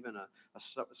 or even a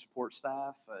support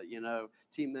staff,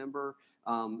 team member,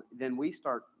 then we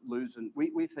start losing,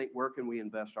 we think, where can we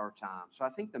invest our time? So I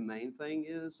think the main thing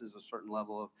is a certain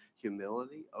level of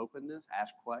humility, openness,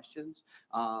 ask questions.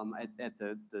 At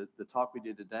the talk we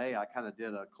did today, I kind of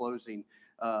did a closing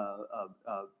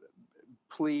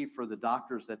plea for the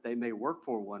doctors that they may work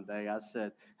for one day. I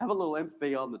said, have a little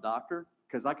empathy on the doctor,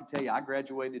 because I can tell you, I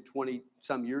graduated 20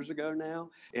 some years ago now,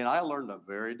 and I learned a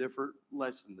very different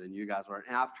lesson than you guys learned.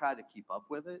 And I've tried to keep up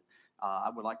with it. I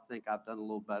would like to think I've done a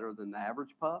little better than the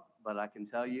average pup, but I can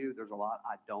tell you there's a lot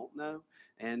I don't know.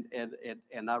 And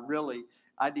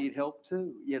I need help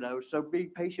too, so be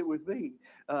patient with me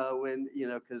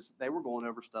because they were going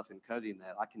over stuff and coding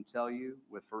that. I can tell you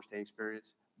with firsthand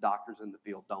experience, doctors in the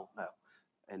field don't know.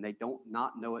 And they don't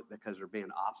not know it because they're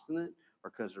being obstinate or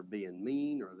because they're being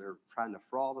mean or they're trying to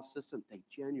fraud the system. They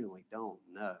genuinely don't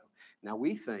know. Now,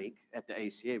 we think at the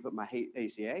ACA, put my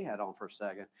ACA hat on for a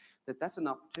second, that's an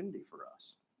opportunity for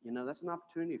us. That's an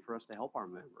opportunity for us to help our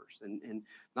members. And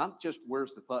not just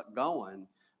where's the puck going,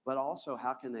 but also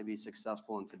how can they be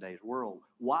successful in today's world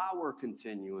while we're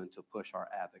continuing to push our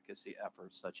advocacy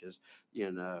efforts, such as,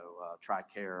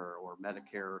 TRICARE or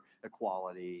Medicare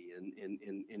equality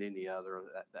and any other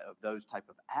of those type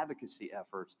of advocacy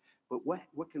efforts. But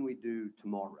what can we do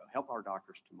tomorrow? Help our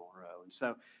doctors tomorrow. And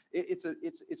so they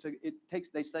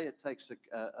say it takes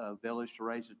a village to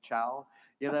raise a child,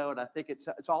 and I think it's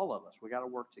all of us. We got to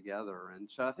work together. And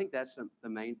so I think that's the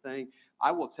main thing.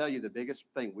 I will tell you the biggest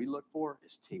thing we look for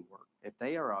is teamwork. If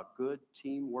they are a good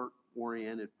teamwork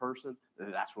oriented person,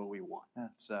 that's what we want. Yeah.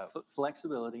 So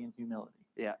flexibility and humility.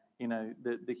 Yeah.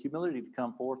 The humility to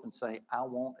come forth and say, I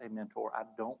want a mentor. I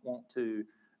don't want to,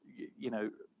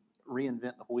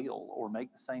 reinvent the wheel or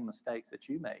make the same mistakes that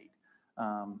you made.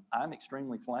 I'm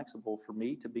extremely flexible for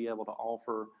me to be able to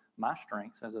offer my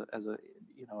strengths as a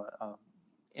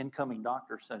incoming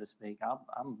doctor, so to speak.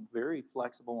 I'm very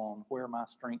flexible on where my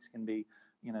strengths can be,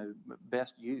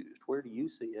 best used. Where do you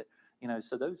see it?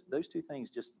 So those two things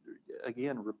just,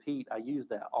 again, repeat. I use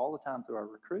that all the time through our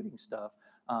recruiting stuff.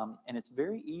 And it's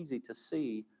very easy to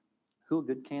see who a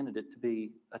good candidate to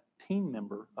be a team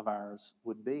member of ours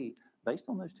would be based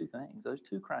on those two things. Those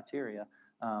two criteria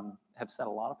have set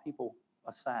a lot of people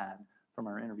aside from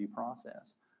our interview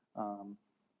process.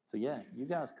 So yeah, you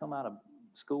guys come out of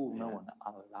school knowing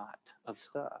a lot of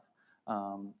stuff.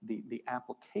 The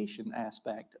application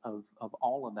aspect of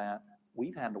all of that,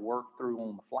 we've had to work through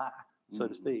on the fly, so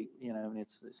to speak. And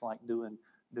it's like doing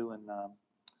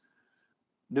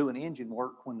engine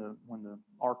work when the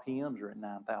RPMs are at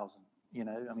 9,000.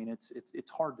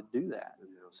 It's hard to do that.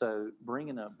 So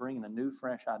bringing a new,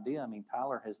 fresh idea.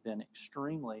 Tyler has been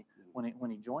extremely,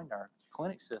 when he joined our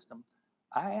clinic system,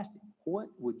 I asked him, what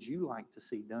would you like to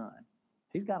see done?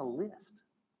 He's got a list.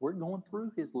 We're going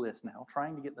through his list now,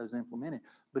 trying to get those implemented,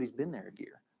 but he's been there a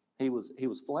year. He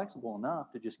was flexible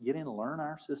enough to just get in and learn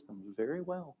our system very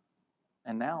well.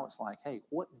 And now it's like, hey,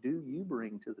 what do you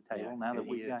bring to the table now that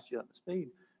we've got you up to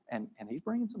speed? And he's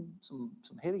bringing some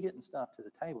heavy hitting stuff to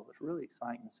the table. It's really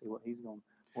exciting to see what he's going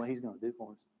to do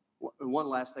for us. One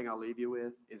last thing I'll leave you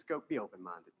with is go be open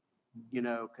minded. you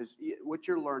know, because what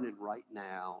you're learning right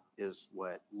now is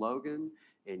what Logan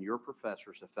and your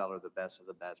professors have felt are the best of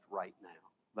the best right now.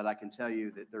 But I can tell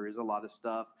you that there is a lot of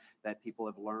stuff that people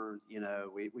have learned. You know,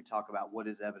 we talk about what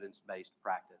is evidence-based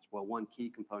practice. Well, one key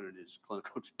component is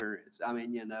clinical experience. I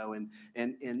mean, you know, and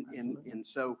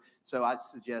so I'd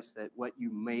suggest that what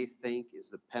you may think is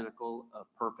the pinnacle of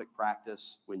perfect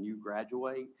practice when you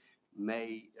graduate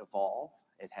may evolve.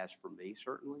 It has for me,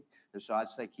 certainly. And so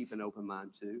I'd say keep an open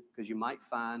mind too, because you might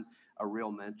find a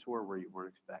real mentor where you weren't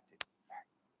expecting.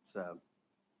 So.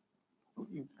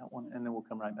 You got one, and then we'll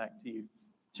come right back to you.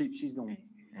 She's going to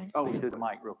Oh, speak to the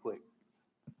mic real quick.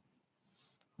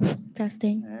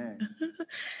 Testing.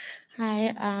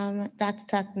 Hey. Hi, Dr.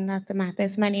 Tuck and Dr.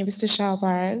 Mathis. My name is Tashelle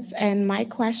Bars, and my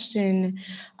question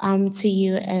to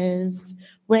you is,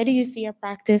 where do you see your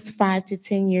practice 5 to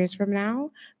 10 years from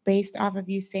now, based off of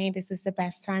you saying this is the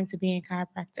best time to be in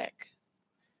chiropractic?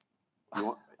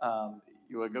 You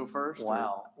want to go first?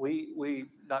 Wow. We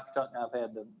Dr. Tuck and I have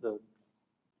had the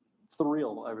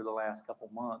thrill over the last couple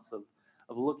months of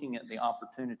looking at the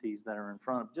opportunities that are in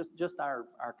front of just our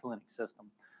clinic system.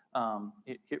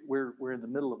 We're in the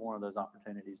middle of one of those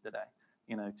opportunities today.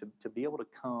 You know, to be able to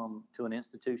come to an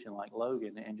institution like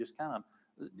Logan and just kind of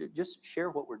just share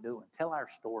what we're doing, tell our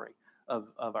story of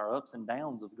our ups and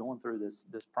downs of going through this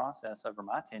process over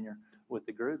my tenure with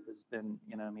the group has been,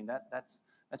 you know, I mean, that's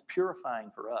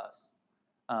purifying for us.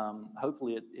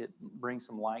 Hopefully it brings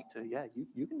some light to, yeah,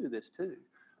 you can do this too.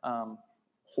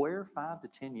 Where 5 to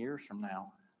 10 years from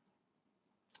now?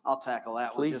 I'll tackle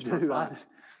that one. Please just for do. fun.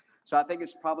 So I think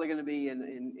it's probably going to be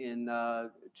in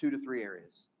 2 to 3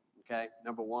 areas. Okay.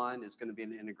 Number one is going to be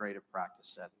an integrative practice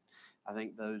setting. I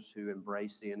think those who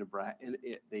embrace the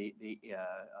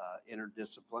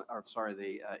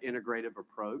integrative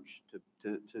approach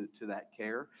to that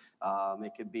care.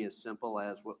 It could be as simple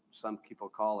as what some people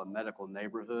call a medical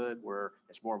neighborhood, where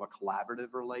it's more of a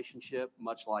collaborative relationship,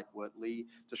 much like what Lee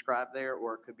described there,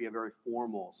 or it could be a very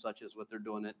formal, such as what they're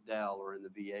doing at Dell or in the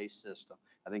VA system.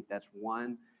 I think that's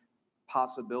one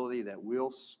possibility that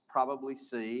we'll probably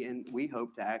see, and we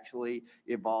hope to actually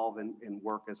evolve and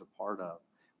work as a part of.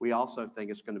 We also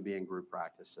think it's going to be in group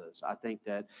practices. I think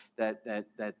that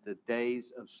the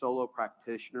days of solo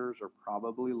practitioners are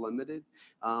probably limited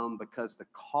because the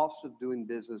cost of doing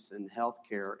business in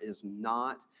healthcare is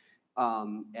not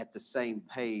at the same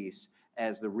pace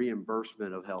as the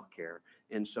reimbursement of healthcare.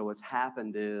 And so what's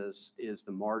happened is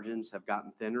the margins have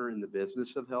gotten thinner in the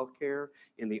business of healthcare.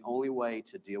 And the only way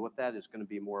to deal with that is going to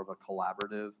be more of a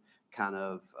collaborative kind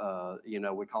of,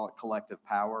 we call it collective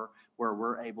power, where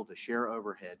we're able to share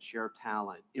overhead, share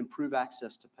talent, improve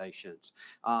access to patients.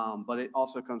 But it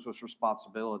also comes with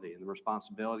responsibility. And the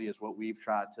responsibility is what we've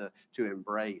tried to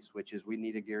embrace, which is we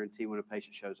need to guarantee when a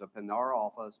patient shows up in our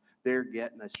office, they're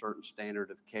getting a certain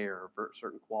standard of care, a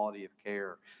certain quality of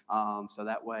care. So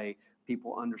that way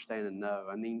people understand and know.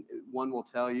 I mean, one will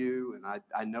tell you, and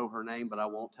I know her name, but I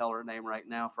won't tell her name right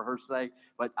now for her sake,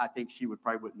 but I think she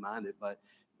probably wouldn't mind it. But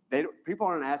people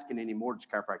aren't asking anymore, does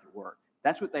chiropractic work?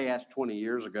 That's what they asked 20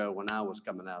 years ago when I was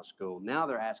coming out of school. Now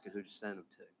they're asking who to send them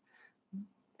to.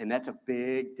 And that's a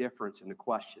big difference in the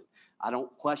question. I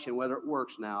don't question whether it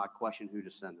works now. I question who to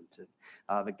send them to.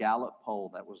 The Gallup poll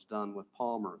that was done with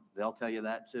Palmer, they'll tell you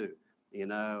that too. You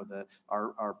know,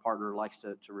 our partner likes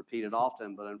to repeat it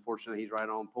often, but unfortunately he's right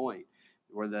on point.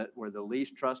 We're the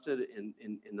least trusted and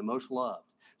the most loved.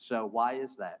 So why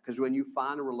is that? Because when you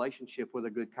find a relationship with a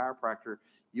good chiropractor,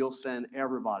 you'll send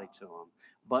everybody to them.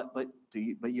 But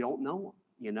you don't know them,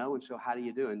 you know, and so how do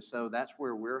you do it? And so that's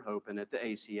where we're hoping at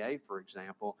the ACA, for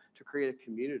example, to create a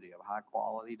community of high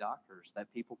quality doctors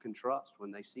that people can trust when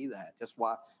they see that. Just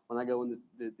why when I go in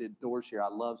the doors here, I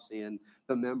love seeing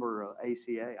the member of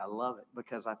ACA. I love it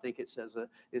because I think it says a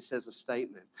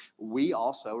statement. We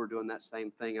also are doing that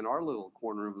same thing in our little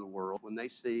corner of the world. When they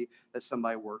see that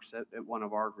somebody works at one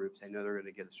of our groups, they know they're going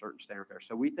to get a certain standard of care.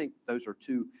 So we think those are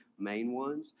two main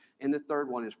ones. And the third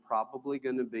one is probably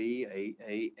going to be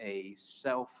a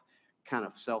self-pay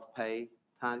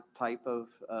type of,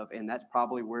 and that's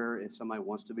probably where if somebody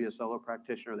wants to be a solo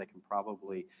practitioner, they can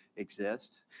probably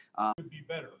exist. Could be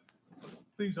better.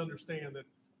 Please understand that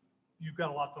you've got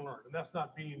a lot to learn, and that's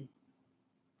not being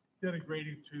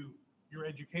denigrating to your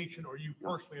education or you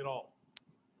personally at all.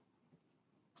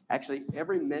 Actually,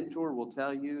 every mentor will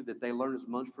tell you that they learn as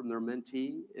much from their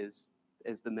mentee as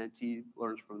the mentee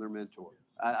learns from their mentor.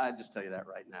 I just tell you that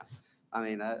right now. I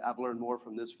mean, I've learned more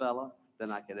from this fella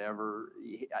than I could ever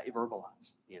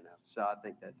verbalize, you know. So I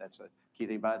think that's a key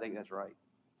thing, but I think that's right.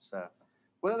 So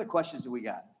what other questions do we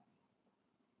got?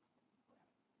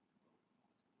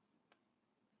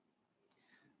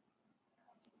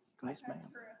 Yes, ma'am.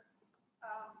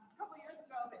 A couple years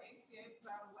ago, the ACA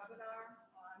put out a webinar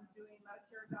on doing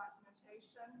Medicare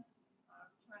documentation,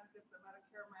 trying to get the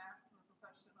Medicare Max and the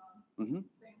profession on the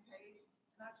same page.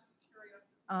 And I'm just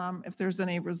curious if there's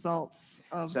any results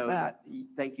of that.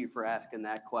 Thank you for asking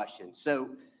that question. So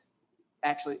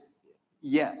actually,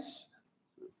 yes,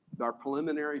 our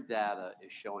preliminary data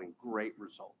is showing great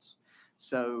results.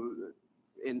 So,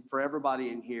 and for everybody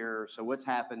in here, so what's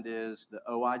happened is the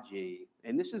OIG,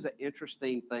 and this is an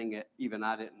interesting thing that even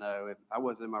I didn't know. If I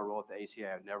wasn't in my role at the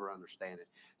ACA, I'd never understand it.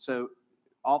 So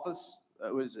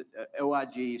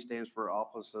OIG stands for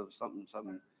Office of something.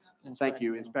 Thank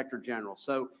you, Inspector General.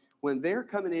 So when they're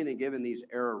coming in and giving these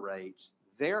error rates,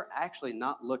 they're actually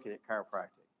not looking at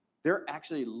chiropractic. They're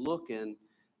actually looking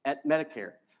at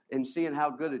Medicare and seeing how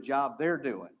good a job they're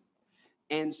doing.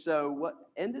 And so what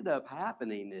ended up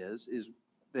happening is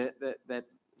that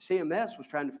CMS was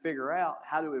trying to figure out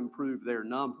how to improve their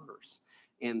numbers.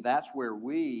 And that's where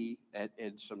we,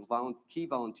 and some key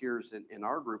volunteers in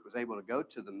our group, was able to go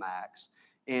to the max.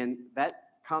 And that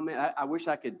comment, I wish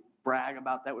I could brag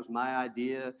about that was my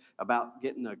idea about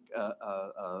getting a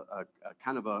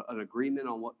kind of an agreement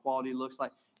on what quality looks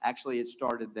like. Actually, it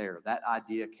started there. That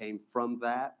idea came from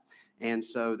that. And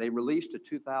so they released a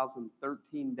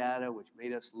 2013 data, which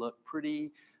made us look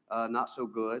pretty not so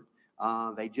good.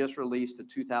 They just released a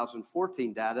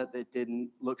 2014 data that didn't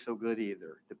look so good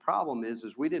either. The problem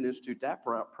is we didn't institute that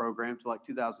program until like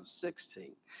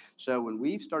 2016. So when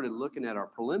we started looking at our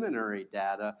preliminary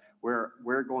data, where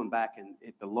we're going back and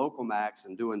at the local max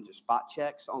and doing just spot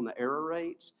checks on the error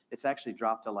rates, it's actually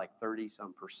dropped to like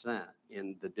 30%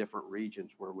 in the different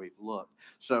regions where we've looked.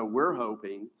 So we're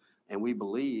hoping, and we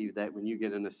believe that when you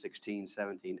get into 16,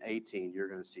 17, 18, you're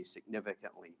going to see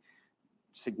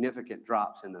significant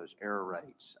drops in those error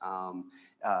rates.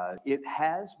 It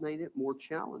has made it more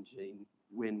challenging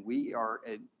when we are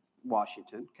at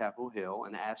Washington, Capitol Hill,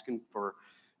 and asking for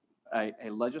a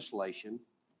legislation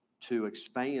to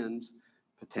expand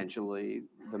potentially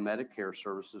the Medicare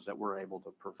services that we're able to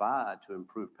provide to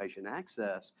improve patient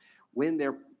access, when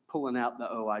they're pulling out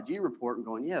the OIG report and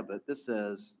going, yeah, but this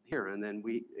says here, and then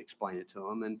we explain it to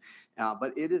them. And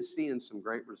but it is seeing some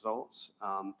great results.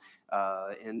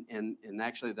 And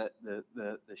actually, that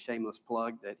the shameless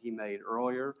plug that he made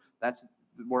earlier,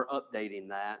 we're updating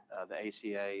that. The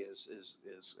ACA is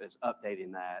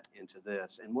updating that into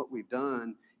this. And what we've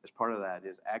done as part of that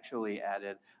is actually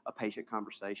added a patient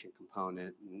conversation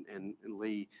component, and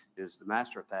Lee is the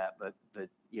master at that. But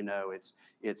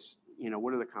it's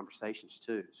what are the conversations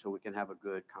too? So we can have a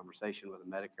good conversation with a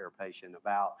Medicare patient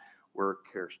about where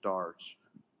care starts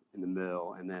in the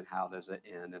middle, and then how does it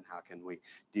end, and how can we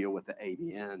deal with the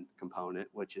ABN component,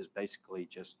 which is basically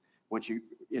just once you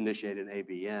initiate an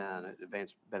ABN, an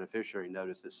advanced beneficiary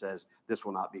notice that says this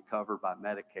will not be covered by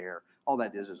Medicare, all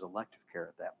that is elective care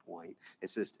at that point.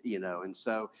 It's just, and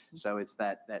so it's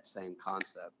that same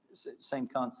concept. Same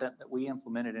concept that we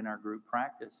implemented in our group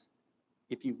practice.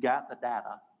 If you've got the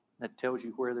data that tells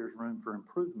you where there's room for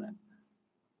improvement,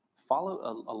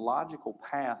 follow a logical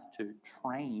path to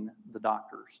train the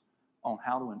doctors on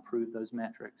how to improve those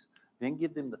metrics, then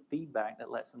give them the feedback that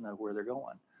lets them know where they're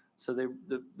going. So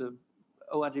the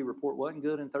OIG report wasn't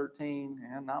good in 13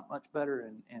 and not much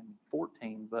better in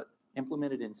 14, but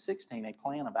implemented in 16 a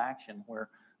plan of action where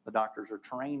the doctors are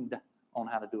trained on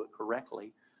how to do it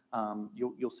correctly.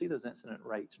 You'll see those incident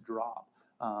rates drop.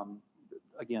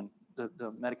 Again, the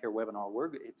Medicare webinar,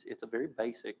 it's a very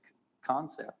basic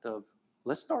concept of,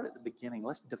 let's start at the beginning.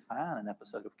 Let's define an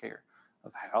episode of care,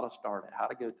 of how to start it, how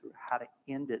to go through, how to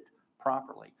end it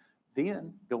properly.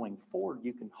 Then going forward,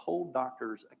 you can hold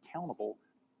doctors accountable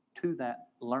to that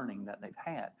learning that they've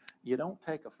had. You don't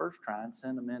take a first try and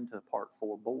send them into Part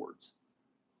 4 boards.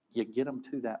 You get them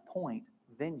to that point,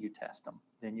 then you test them,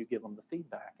 then you give them the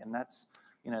feedback. And that's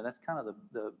kind of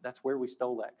that's where we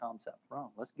stole that concept from.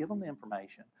 Let's give them the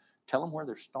information, tell them where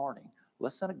they're starting.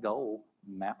 Let's set a goal,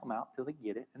 map them out till they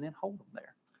get it, and then hold them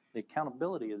there. The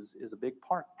accountability is a big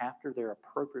part after they're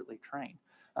appropriately trained.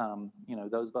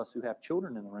 Those of us who have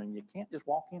children in the room, you can't just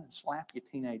walk in and slap your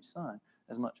teenage son,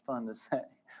 as much fun as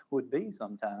that would be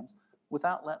sometimes,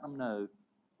 without letting them know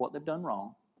what they've done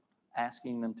wrong,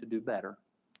 asking them to do better,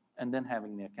 and then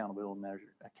having the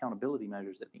accountability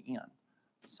measures at the end.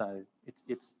 So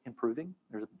it's improving.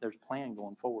 There's a plan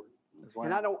going forward as well.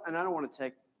 And I don't want to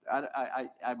take.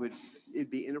 It'd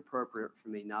be inappropriate for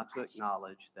me not to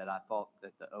acknowledge that I thought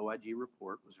that the OIG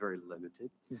report was very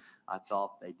limited. I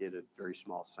thought they did a very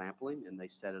small sampling, and they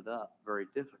set it up very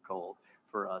difficult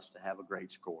for us to have a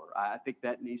great score. I think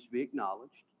that needs to be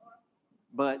acknowledged,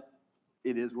 but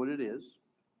it is what it is.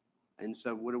 And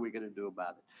so what are we going to do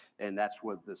about it? And that's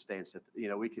what the stance that, you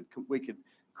know, we could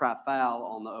cry foul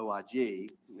on the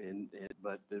OIG,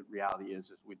 but the reality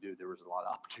is there was a lot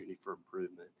of opportunity for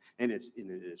improvement, and it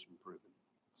is improving.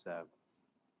 So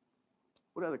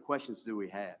what other questions do we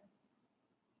have?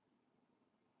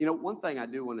 You know, one thing I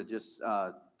do want to just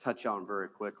touch on very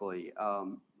quickly,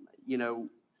 you know,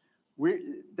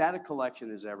 data collection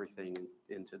is everything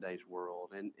in today's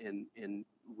world, and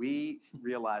we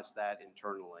realize that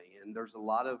internally. And there's a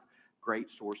lot of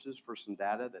great sources for some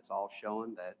data that's all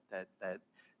showing that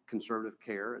conservative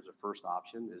care as a first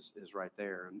option is right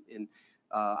there. And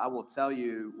I will tell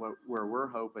you where we're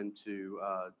hoping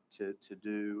to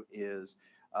do is,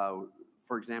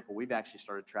 for example, we've actually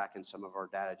started tracking some of our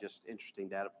data, just interesting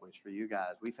data points for you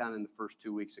guys. We found in the first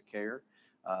 2 weeks of care,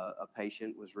 a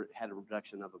patient had a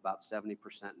reduction of about 70%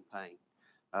 in pain.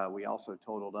 We also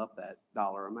totaled up that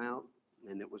dollar amount,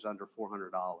 and it was under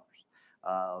 $400.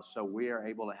 So we are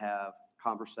able to have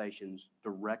conversations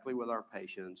directly with our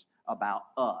patients about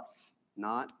us,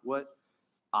 not what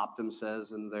Optum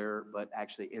says in there, but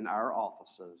actually in our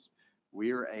offices.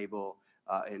 We are able,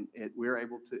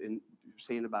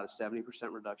 seeing about a 70%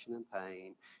 reduction in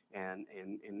pain, and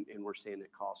we're seeing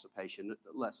it cost the patient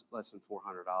less than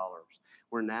 $400.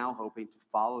 We're now hoping to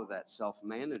follow that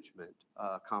self-management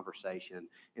conversation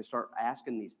and start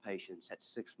asking these patients at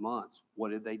 6 months, what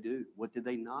did they do? What did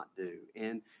they not do?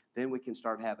 And then we can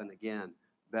start having, again,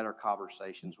 better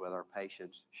conversations with our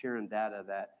patients, sharing data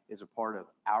that is a part of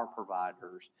our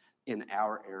providers in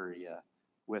our area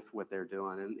with what they're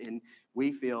doing. And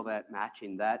we feel that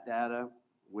matching that data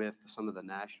with some of the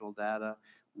national data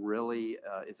really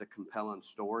is a compelling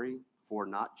story for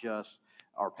not just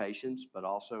our patients, but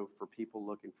also for people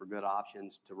looking for good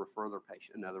options to refer their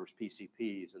patient, in other words,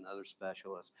 PCPs and other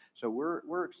specialists. So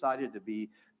we're excited to be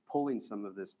pulling some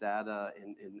of this data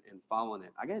and following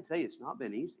it. I got to tell you, it's not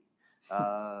been easy.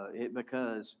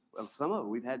 Because some of it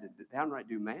we've had to downright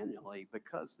do manually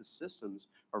because the systems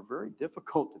are very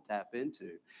difficult to tap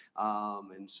into,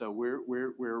 and so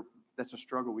that's a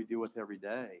struggle we deal with every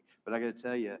day. But I got to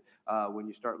tell you, when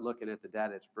you start looking at the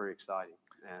data, it's very exciting.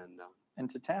 And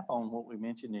to tap on what we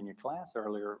mentioned in your class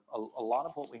earlier, a lot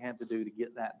of what we had to do to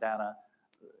get that data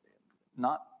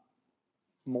not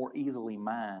more easily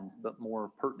mined, but more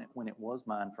pertinent when it was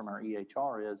mined from our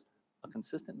EHR is a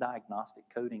consistent diagnostic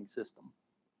coding system.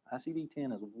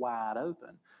 ICD-10 is wide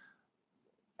open.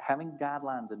 Having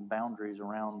guidelines and boundaries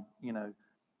around, you know,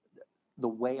 the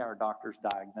way our doctors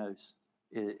diagnose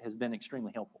has been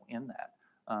extremely helpful in that.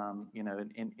 You know,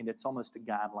 and it's almost a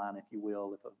guideline, if you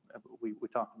will. We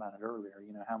talked about it earlier,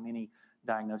 you know, how many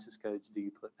diagnosis codes do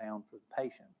you put down for the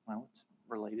patient? Well, it's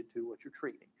related to what you're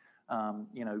treating.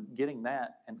 You know, getting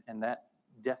that and that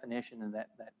definition and that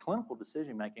clinical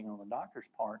decision-making on the doctor's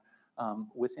part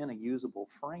within a usable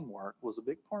framework was a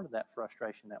big part of that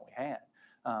frustration that we had.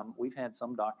 We've had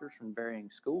some doctors from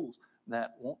varying schools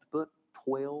that want to put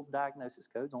 12 diagnosis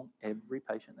codes on every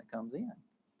patient that comes in.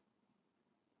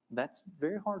 That's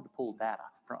very hard to pull data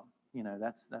from. You know,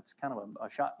 that's kind of a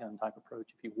shotgun type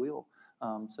approach, if you will.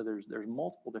 So there's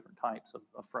multiple different types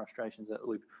of frustrations that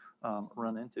we've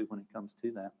run into when it comes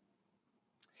to that.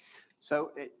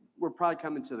 So we're probably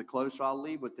coming to the close, so I'll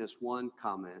leave with this one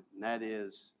comment, and that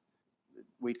is,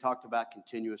 we talked about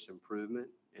continuous improvement,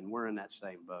 and we're in that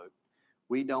same boat.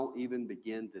 We don't even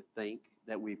begin to think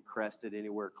that we've crested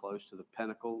anywhere close to the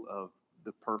pinnacle of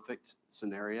the perfect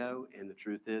scenario, and the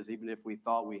truth is, even if we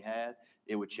thought we had,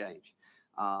 it would change.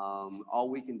 All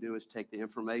we can do is take the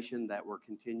information that we're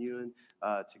continuing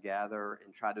to gather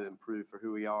and try to improve for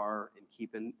who we are, and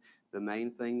keeping the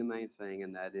main thing,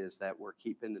 and that is that we're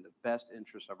keeping the best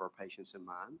interest of our patients in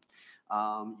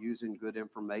mind, using good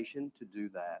information to do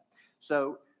that.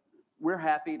 So we're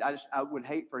happy. I would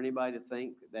hate for anybody to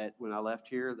think that when I left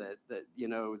here that you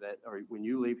know, that, or when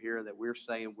you leave here, that we're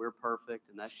saying we're perfect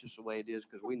and that's just the way it is,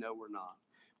 because we know we're not.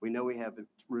 We know we have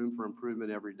room for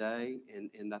improvement every day,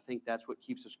 and I think that's what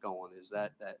keeps us going, is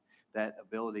that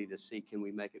ability to see, can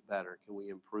we make it better? Can we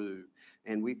improve?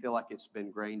 And we feel like it's been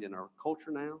ingrained in our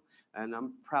culture now, and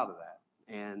I'm proud of that.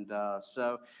 And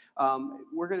so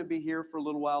we're going to be here for a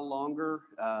little while longer.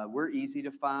 We're easy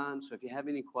to find, so if you have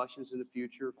any questions in the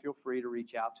future, feel free to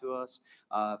reach out to us.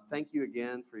 Thank you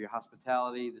again for your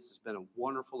hospitality. This has been a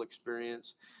wonderful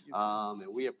experience,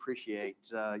 and we appreciate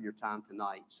your time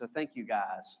tonight. So thank you,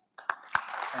 guys.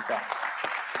 Thank you.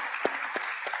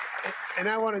 And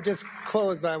I want to just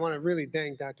close, but I want to really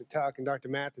thank Dr. Tuck and Dr.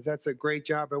 Mathis. That's a great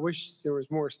job. I wish there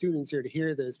was more students here to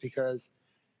hear this, because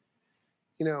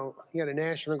you know, you got a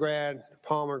national grad,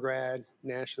 Palmer grad,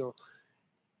 national,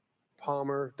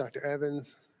 Palmer, Dr.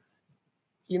 Evans.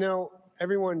 You know,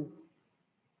 everyone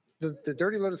the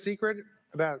dirty little secret,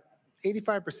 about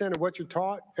 85% of what you're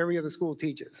taught, every other school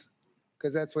teaches,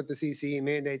 because that's what the CCE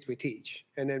mandates we teach,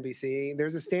 and NBCE.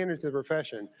 There's a standard to the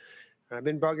profession. I've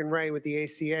been bugging Ray with the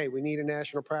ACA. We need a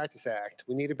National Practice Act.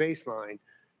 We need a baseline.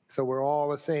 So we're all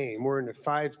the same. We're in the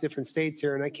 5 different states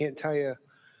here, and I can't tell you,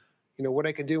 what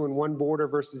I could do in one border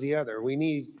versus the other. We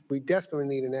desperately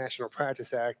need a National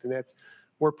Practice Act, and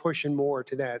we're pushing more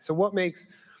to that. So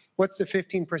what's the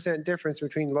 15% difference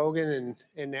between Logan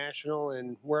and National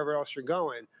and wherever else you're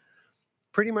going?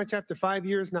 Pretty much after 5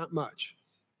 years, not much.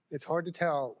 It's hard to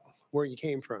tell where you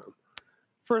came from.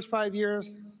 First 5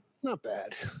 years, not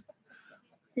bad.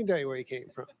 I can tell you where you came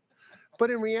from. But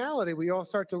in reality, we all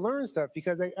start to learn stuff,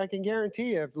 because I can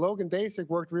guarantee you, if Logan Basic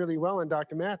worked really well on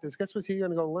Dr. Mathis, guess what's he going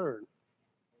to go learn?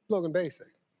 Logan Basic.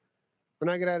 When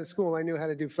I got out of school, I knew how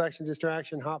to do flexion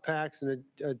distraction, hot packs, and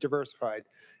a diversified.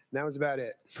 And that was about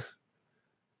it.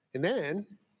 And then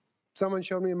someone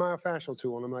showed me a myofascial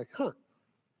tool, and I'm like, huh.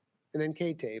 And then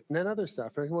K-tape, and then other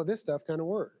stuff. And I go, well, this stuff kind of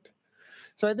worked.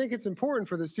 So I think it's important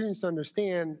for the students to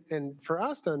understand, and for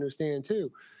us to understand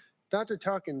too. Dr.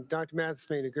 Tuck and Dr. Mathis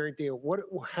made a great deal.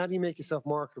 How do you make yourself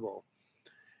marketable?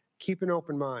 Keep an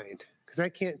open mind, because I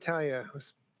can't tell you,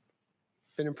 I've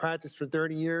been in practice for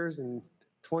 30 years and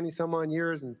 20 some odd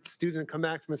years, and a student come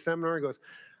back from a seminar and goes,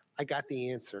 I got the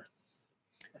answer.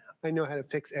 I know how to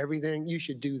fix everything. You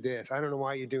should do this. I don't know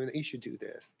why you're doing it. You should do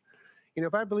this.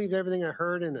 If I believed everything I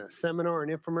heard in a seminar or an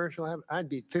infomercial, I'd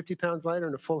be 50 pounds lighter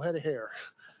and a full head of hair.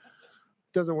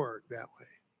 It doesn't work that way.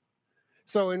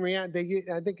 So in reality,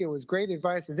 I think it was great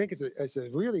advice. I think it's a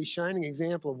really shining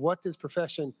example of what this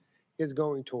profession is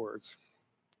going towards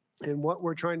and what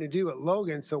we're trying to do at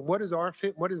Logan. So what is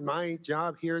my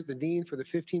job here as the dean for the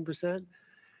 15%?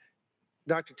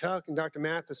 Dr. Tuck and Dr.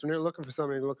 Mathis, when they're looking for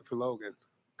somebody, they're looking for Logan,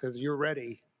 because you're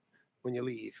ready when you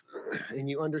leave and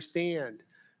you understand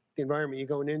the environment you're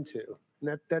going into.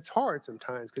 And that's hard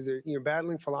sometimes, because you're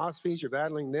battling philosophies, you're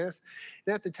battling this.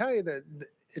 And I have to tell you that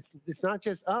it's not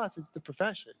just us, it's the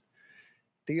profession.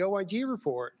 The OIG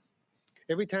report,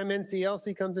 every time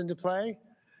NCLC comes into play,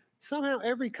 somehow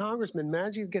every congressman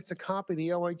magically gets a copy of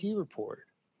the OIG report.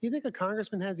 You think a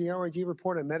congressman has the OIG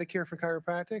report on Medicare for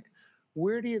chiropractic?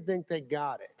 Where do you think they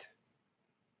got it?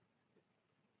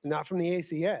 Not from the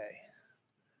ACA.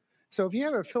 So if you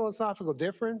have a philosophical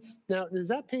difference, now, is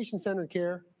that patient-centered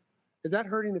care? Is that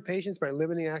hurting the patients by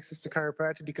limiting access to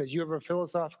chiropractic because you have a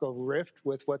philosophical rift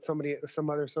with what some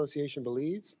other association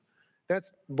believes?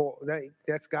 That's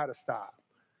got to stop.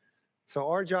 So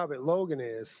our job at Logan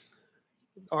is,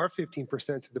 our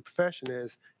 15% to the profession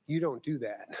is, you don't do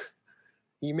that.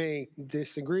 You may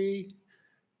disagree,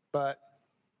 but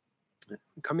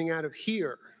coming out of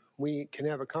here, we can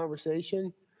have a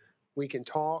conversation, we can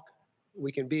talk,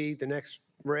 we can be the next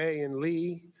Ray and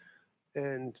Lee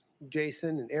and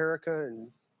Jason and Erica and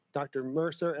Dr.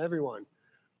 Mercer, everyone.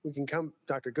 We can come,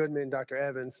 Dr. Goodman, Dr.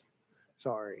 Evans,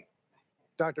 sorry.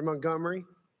 Dr. Montgomery,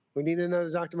 we need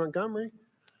another Dr. Montgomery.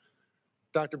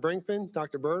 Dr. Brinkman,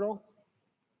 Dr. Bertle,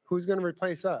 who's going to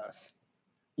replace us?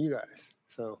 You guys.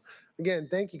 So again,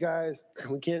 thank you guys.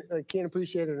 I can't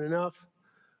appreciate it enough.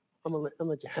 I'm gonna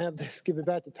let you have this, give it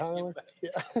back to Tyler.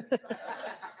 Yeah.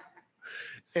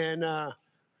 And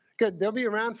good, they'll be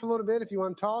around for a little bit if you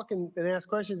want to talk and ask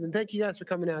questions. And thank you guys for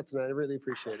coming out tonight. I really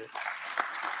appreciate it.